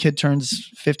your kid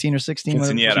turns 15 or 16?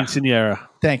 Quinceañera.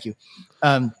 Thank you.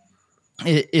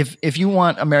 If you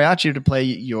want a mariachi to play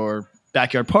your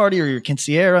backyard party or your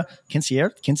quinceañera.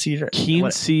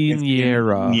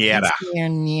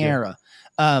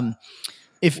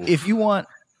 If you want,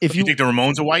 if you think the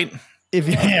Ramones are white.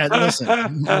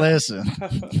 Listen.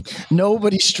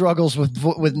 Nobody struggles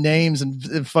with names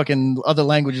and fucking other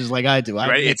languages like I do.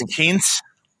 Right? It's Quince.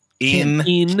 So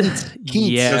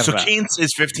Quince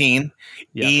is 15.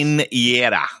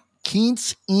 Quinceañera.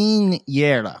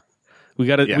 Quinceañera. We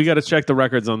got to check the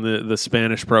records on the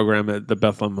Spanish program at the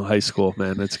Bethlehem High School,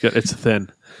 man. It's good. It's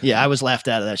thin. Yeah, I was laughed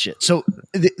out of that shit. So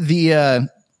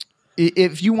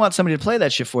if you want somebody to play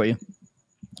that shit for you,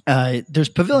 there's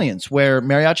pavilions where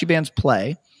mariachi bands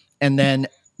play, and then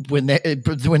when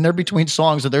they're between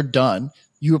songs or they're done,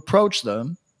 you approach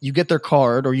them, you get their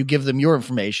card, or you give them your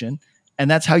information, and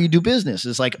that's how you do business.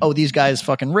 It's like, oh, these guys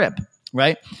fucking rip,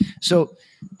 right? So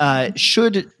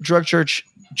should Drug Church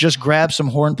just grab some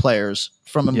horn players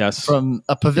from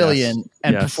a pavilion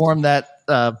and perform that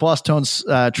Boss Tones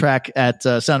track at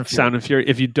Sound of Fury? Sound of Fury.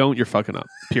 If you don't, you're fucking up.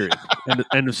 Period.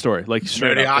 End of story. Like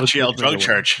Mariachi Drug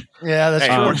Church. Yeah, that's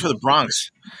true. It works for the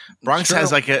Bronx. Bronx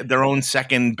has like their own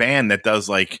second band that does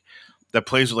like that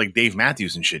plays with like Dave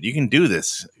Matthews and shit. You can do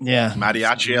this. Yeah,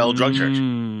 Mariachi Drug Church.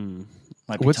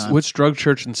 What's Drug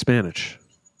Church in Spanish?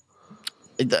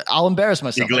 I'll embarrass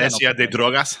myself. Iglesia de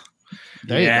Drogas.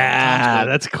 There you go.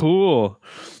 That's cool.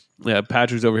 Yeah,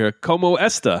 Patrick's over here. Como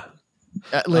esta?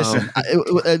 Listen.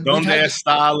 ¿Dónde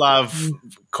está la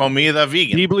comida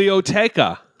vegan?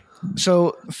 Biblioteca.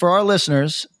 So for our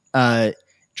listeners,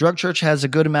 Drug Church has a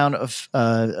good amount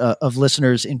of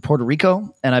listeners in Puerto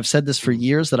Rico, and I've said this for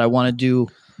years that I want to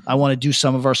do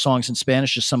some of our songs in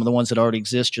Spanish, just some of the ones that already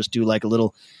exist, just do like a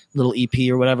little EP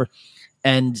or whatever.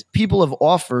 And people have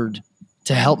offered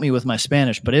to help me with my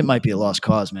Spanish, but it might be a lost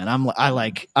cause, man. I'm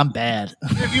bad.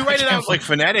 If you write it out like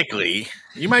phonetically,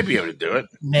 you might be able to do it.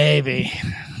 Maybe.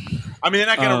 I mean, they're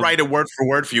not going to write it word for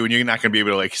word for you, and you're not going to be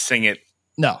able to like sing it.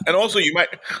 No. And also,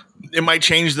 it might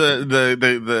change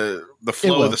the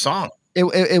flow of the song.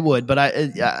 It would, but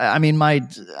I mean,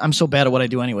 I'm so bad at what I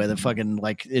do anyway that fucking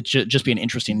like it should just be an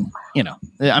interesting,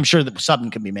 I'm sure that something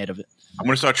can be made of it. I'm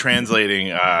going to start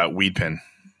translating Weed Pin.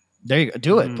 There you go.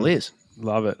 Do it, please.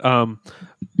 Love it. I'm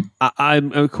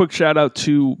a quick shout out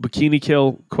to Bikini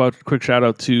Kill. Quick shout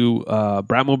out to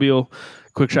Bratmobile.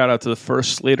 Quick shout out to the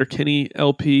first Slater Kinney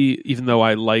LP. Even though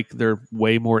I like their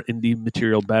way more indie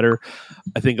material better,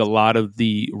 I think a lot of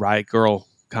the Riot Girl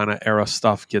kind of era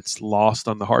stuff gets lost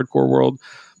on the hardcore world.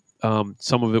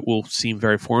 Some of it will seem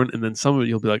very foreign, and then some of it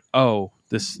you'll be like, "Oh,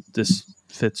 this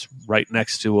fits right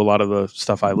next to a lot of the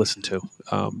stuff I listen to."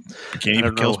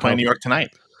 Bikini Kill's playing New York tonight.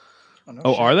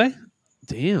 Are they?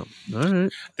 Damn. All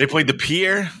right. They played the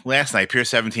Pier last night, Pier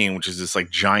 17, which is this like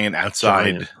giant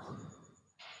outside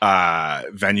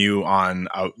venue on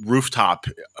a rooftop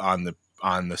on the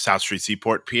South Street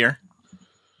Seaport Pier.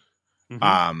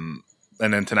 Mm-hmm.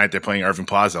 And then tonight they're playing Irving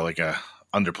Plaza, like a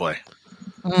underplay.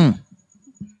 I'd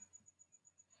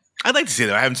like to see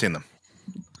them. I haven't seen them.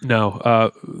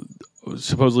 No.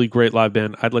 Supposedly great live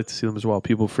band. I'd like to see them as well.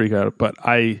 People freak out, but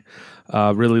I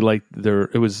really liked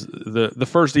it was the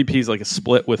first EP is like a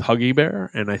split with Huggy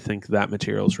Bear, and I think that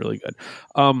material is really good.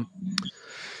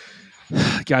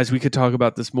 Guys, we could talk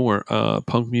about this more.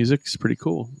 Punk music is pretty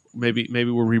cool. Maybe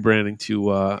we're rebranding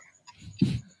to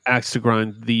Axe to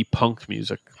Grind, the Punk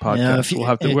Music podcast. We'll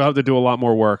have to do a lot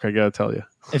more work, I gotta tell you.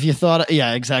 If you thought,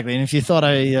 yeah, exactly, and if you thought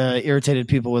I irritated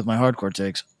people with my hardcore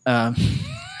takes,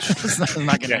 it's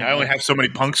not gonna. Yeah, I only have so many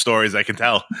punk stories I can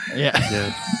tell.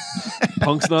 Yeah.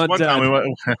 Punk's not dead.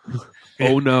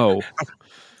 Oh no!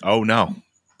 Oh no!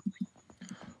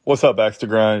 What's up, Axe to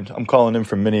Grind? I'm calling in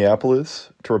from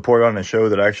Minneapolis to report on a show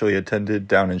that I actually attended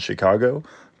down in Chicago.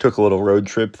 Took a little road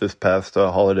trip this past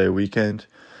holiday weekend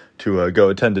to go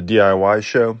attend a DIY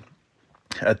show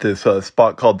at this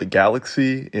spot called The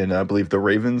Galaxy in, I believe, the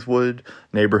Ravenswood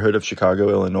neighborhood of Chicago,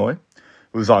 Illinois.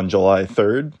 It was on July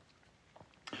 3rd.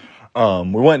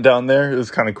 We went down there. It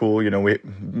was kind of cool.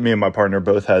 Me and my partner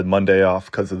both had Monday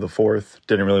off because of the 4th.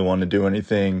 Didn't really want to do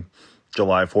anything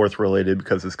July 4th related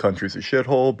because this country's a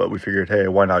shithole, but we figured, hey,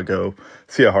 why not go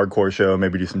see a hardcore show,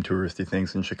 maybe do some touristy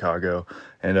things in Chicago.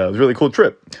 And it was a really cool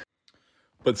trip.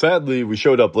 But sadly, we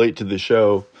showed up late to the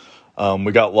show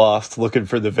We got lost looking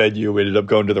for the venue. We ended up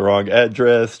going to the wrong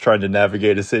address, trying to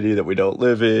navigate a city that we don't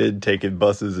live in, taking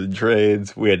buses and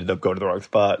trains. We ended up going to the wrong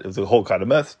spot. It was a whole kind of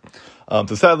mess.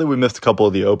 So sadly, we missed a couple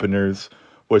of the openers,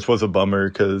 which was a bummer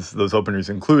because those openers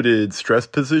included Stress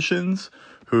Positions,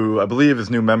 who I believe is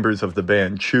new members of the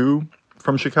band Chew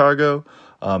from Chicago.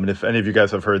 And if any of you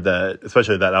guys have heard that,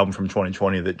 especially that album from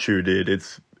 2020 that Chew did,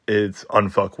 it's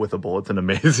unfuckwithable. It's an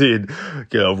amazing,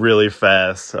 really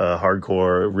fast,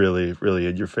 hardcore, really, really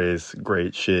in your face,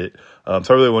 great shit. So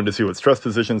I really wanted to see what Stress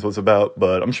Positions was about,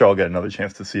 but I'm sure I'll get another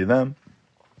chance to see them.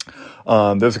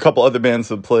 There's a couple other bands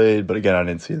that played, but again, I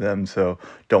didn't see them, so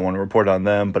don't want to report on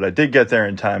them. But I did get there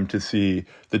in time to see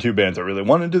the two bands I really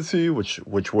wanted to see, which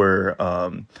were,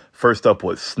 first up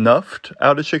was Snuffed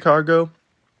out of Chicago,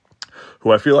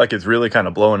 who I feel like is really kind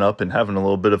of blowing up and having a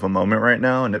little bit of a moment right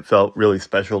now. And it felt really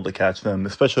special to catch them,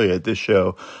 especially at this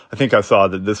show. I think I saw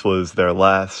that this was their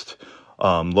last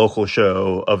local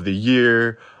show of the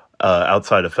year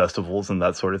outside of festivals and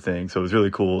that sort of thing. So it was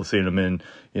really cool seeing them in,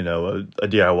 a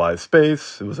DIY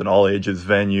space. It was an all ages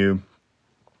venue,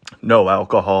 no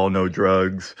alcohol, no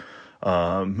drugs.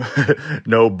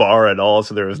 No bar at all,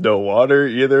 so there was no water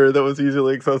either that was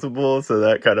easily accessible. So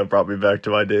that kind of brought me back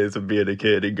to my days of being a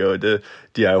kid and going to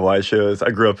DIY shows. I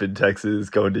grew up in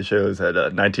Texas, going to shows at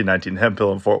 1919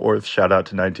 Hemphill in Fort Worth. Shout out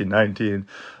to 1919.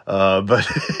 But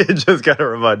it just kind of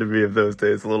reminded me of those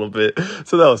days a little bit.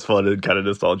 So that was fun and kind of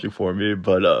nostalgic for me.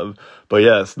 But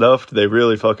yeah, Snuffed, they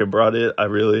really fucking brought it. I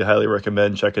really highly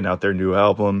recommend checking out their new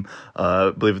album.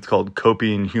 I believe it's called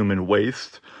Coping Human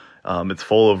Waste. It's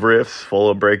full of riffs,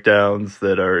 full of breakdowns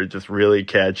that are just really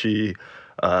catchy,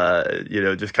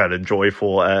 just kind of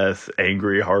joyful ass,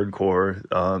 angry hardcore,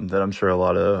 that I'm sure a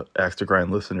lot of Axe to Grind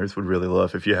listeners would really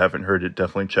love. If you haven't heard it,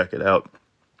 definitely check it out.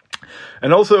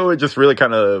 And also it just really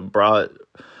kind of brought,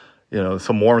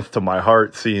 some warmth to my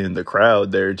heart seeing the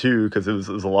crowd there too, because it was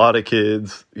a lot of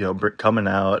kids, coming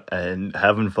out and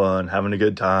having fun, having a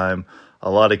good time. A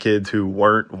lot of kids who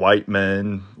weren't white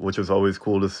men, which was always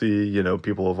cool to see,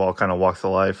 people of all kind of walks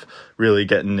of life really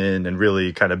getting in and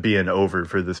really kind of being over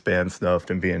for this band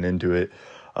Snuffed and being into it.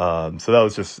 So that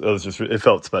was just, it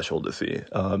felt special to see.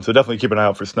 So definitely keep an eye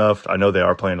out for Snuffed. I know they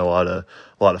are playing a lot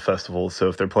of festivals. So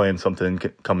if they're playing something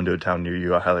coming to a town near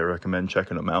you, I highly recommend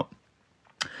checking them out.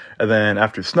 And then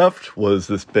after Snuffed was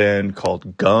this band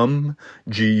called Gumm,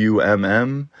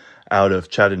 Gumm, out of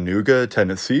Chattanooga,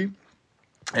 Tennessee.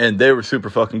 And they were super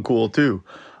fucking cool too.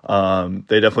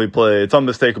 They definitely play, it's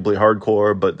unmistakably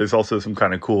hardcore, but there's also some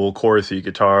kind of cool chorusy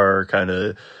guitar, kind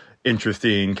of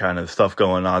interesting kind of stuff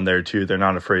going on there too. They're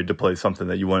not afraid to play something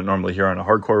that you wouldn't normally hear on a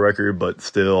hardcore record, but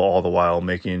still all the while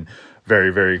making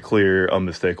very, very clear,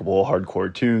 unmistakable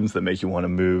hardcore tunes that make you want to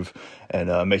move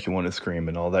and make you want to scream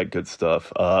and all that good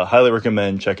stuff. Highly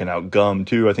recommend checking out Gumm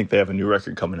too. I think they have a new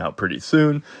record coming out pretty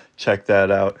soon. Check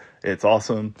that out. It's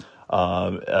awesome.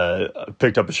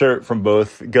 Picked up a shirt from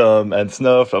both Gumm and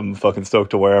Snuffed. I'm fucking stoked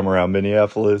to wear them around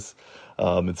Minneapolis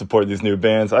and support these new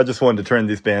bands. I just wanted to turn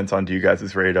these bands onto you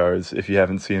guys' radars if you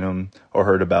haven't seen them or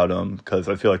heard about them, because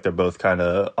I feel like they're both kind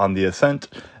of on the ascent,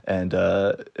 and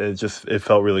it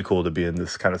felt really cool to be in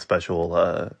this kind of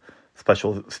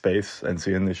special space and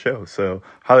seeing this show. So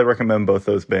highly recommend both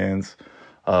those bands.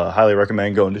 Highly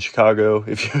recommend going to Chicago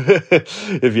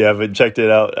if you haven't checked it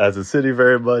out as a city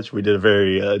very much. We did a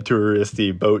very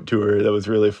touristy boat tour that was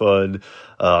really fun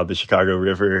on the Chicago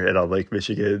River and on Lake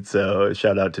Michigan. So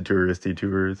shout out to Touristy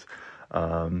Tours.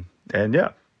 And yeah,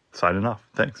 signing off.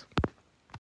 Thanks.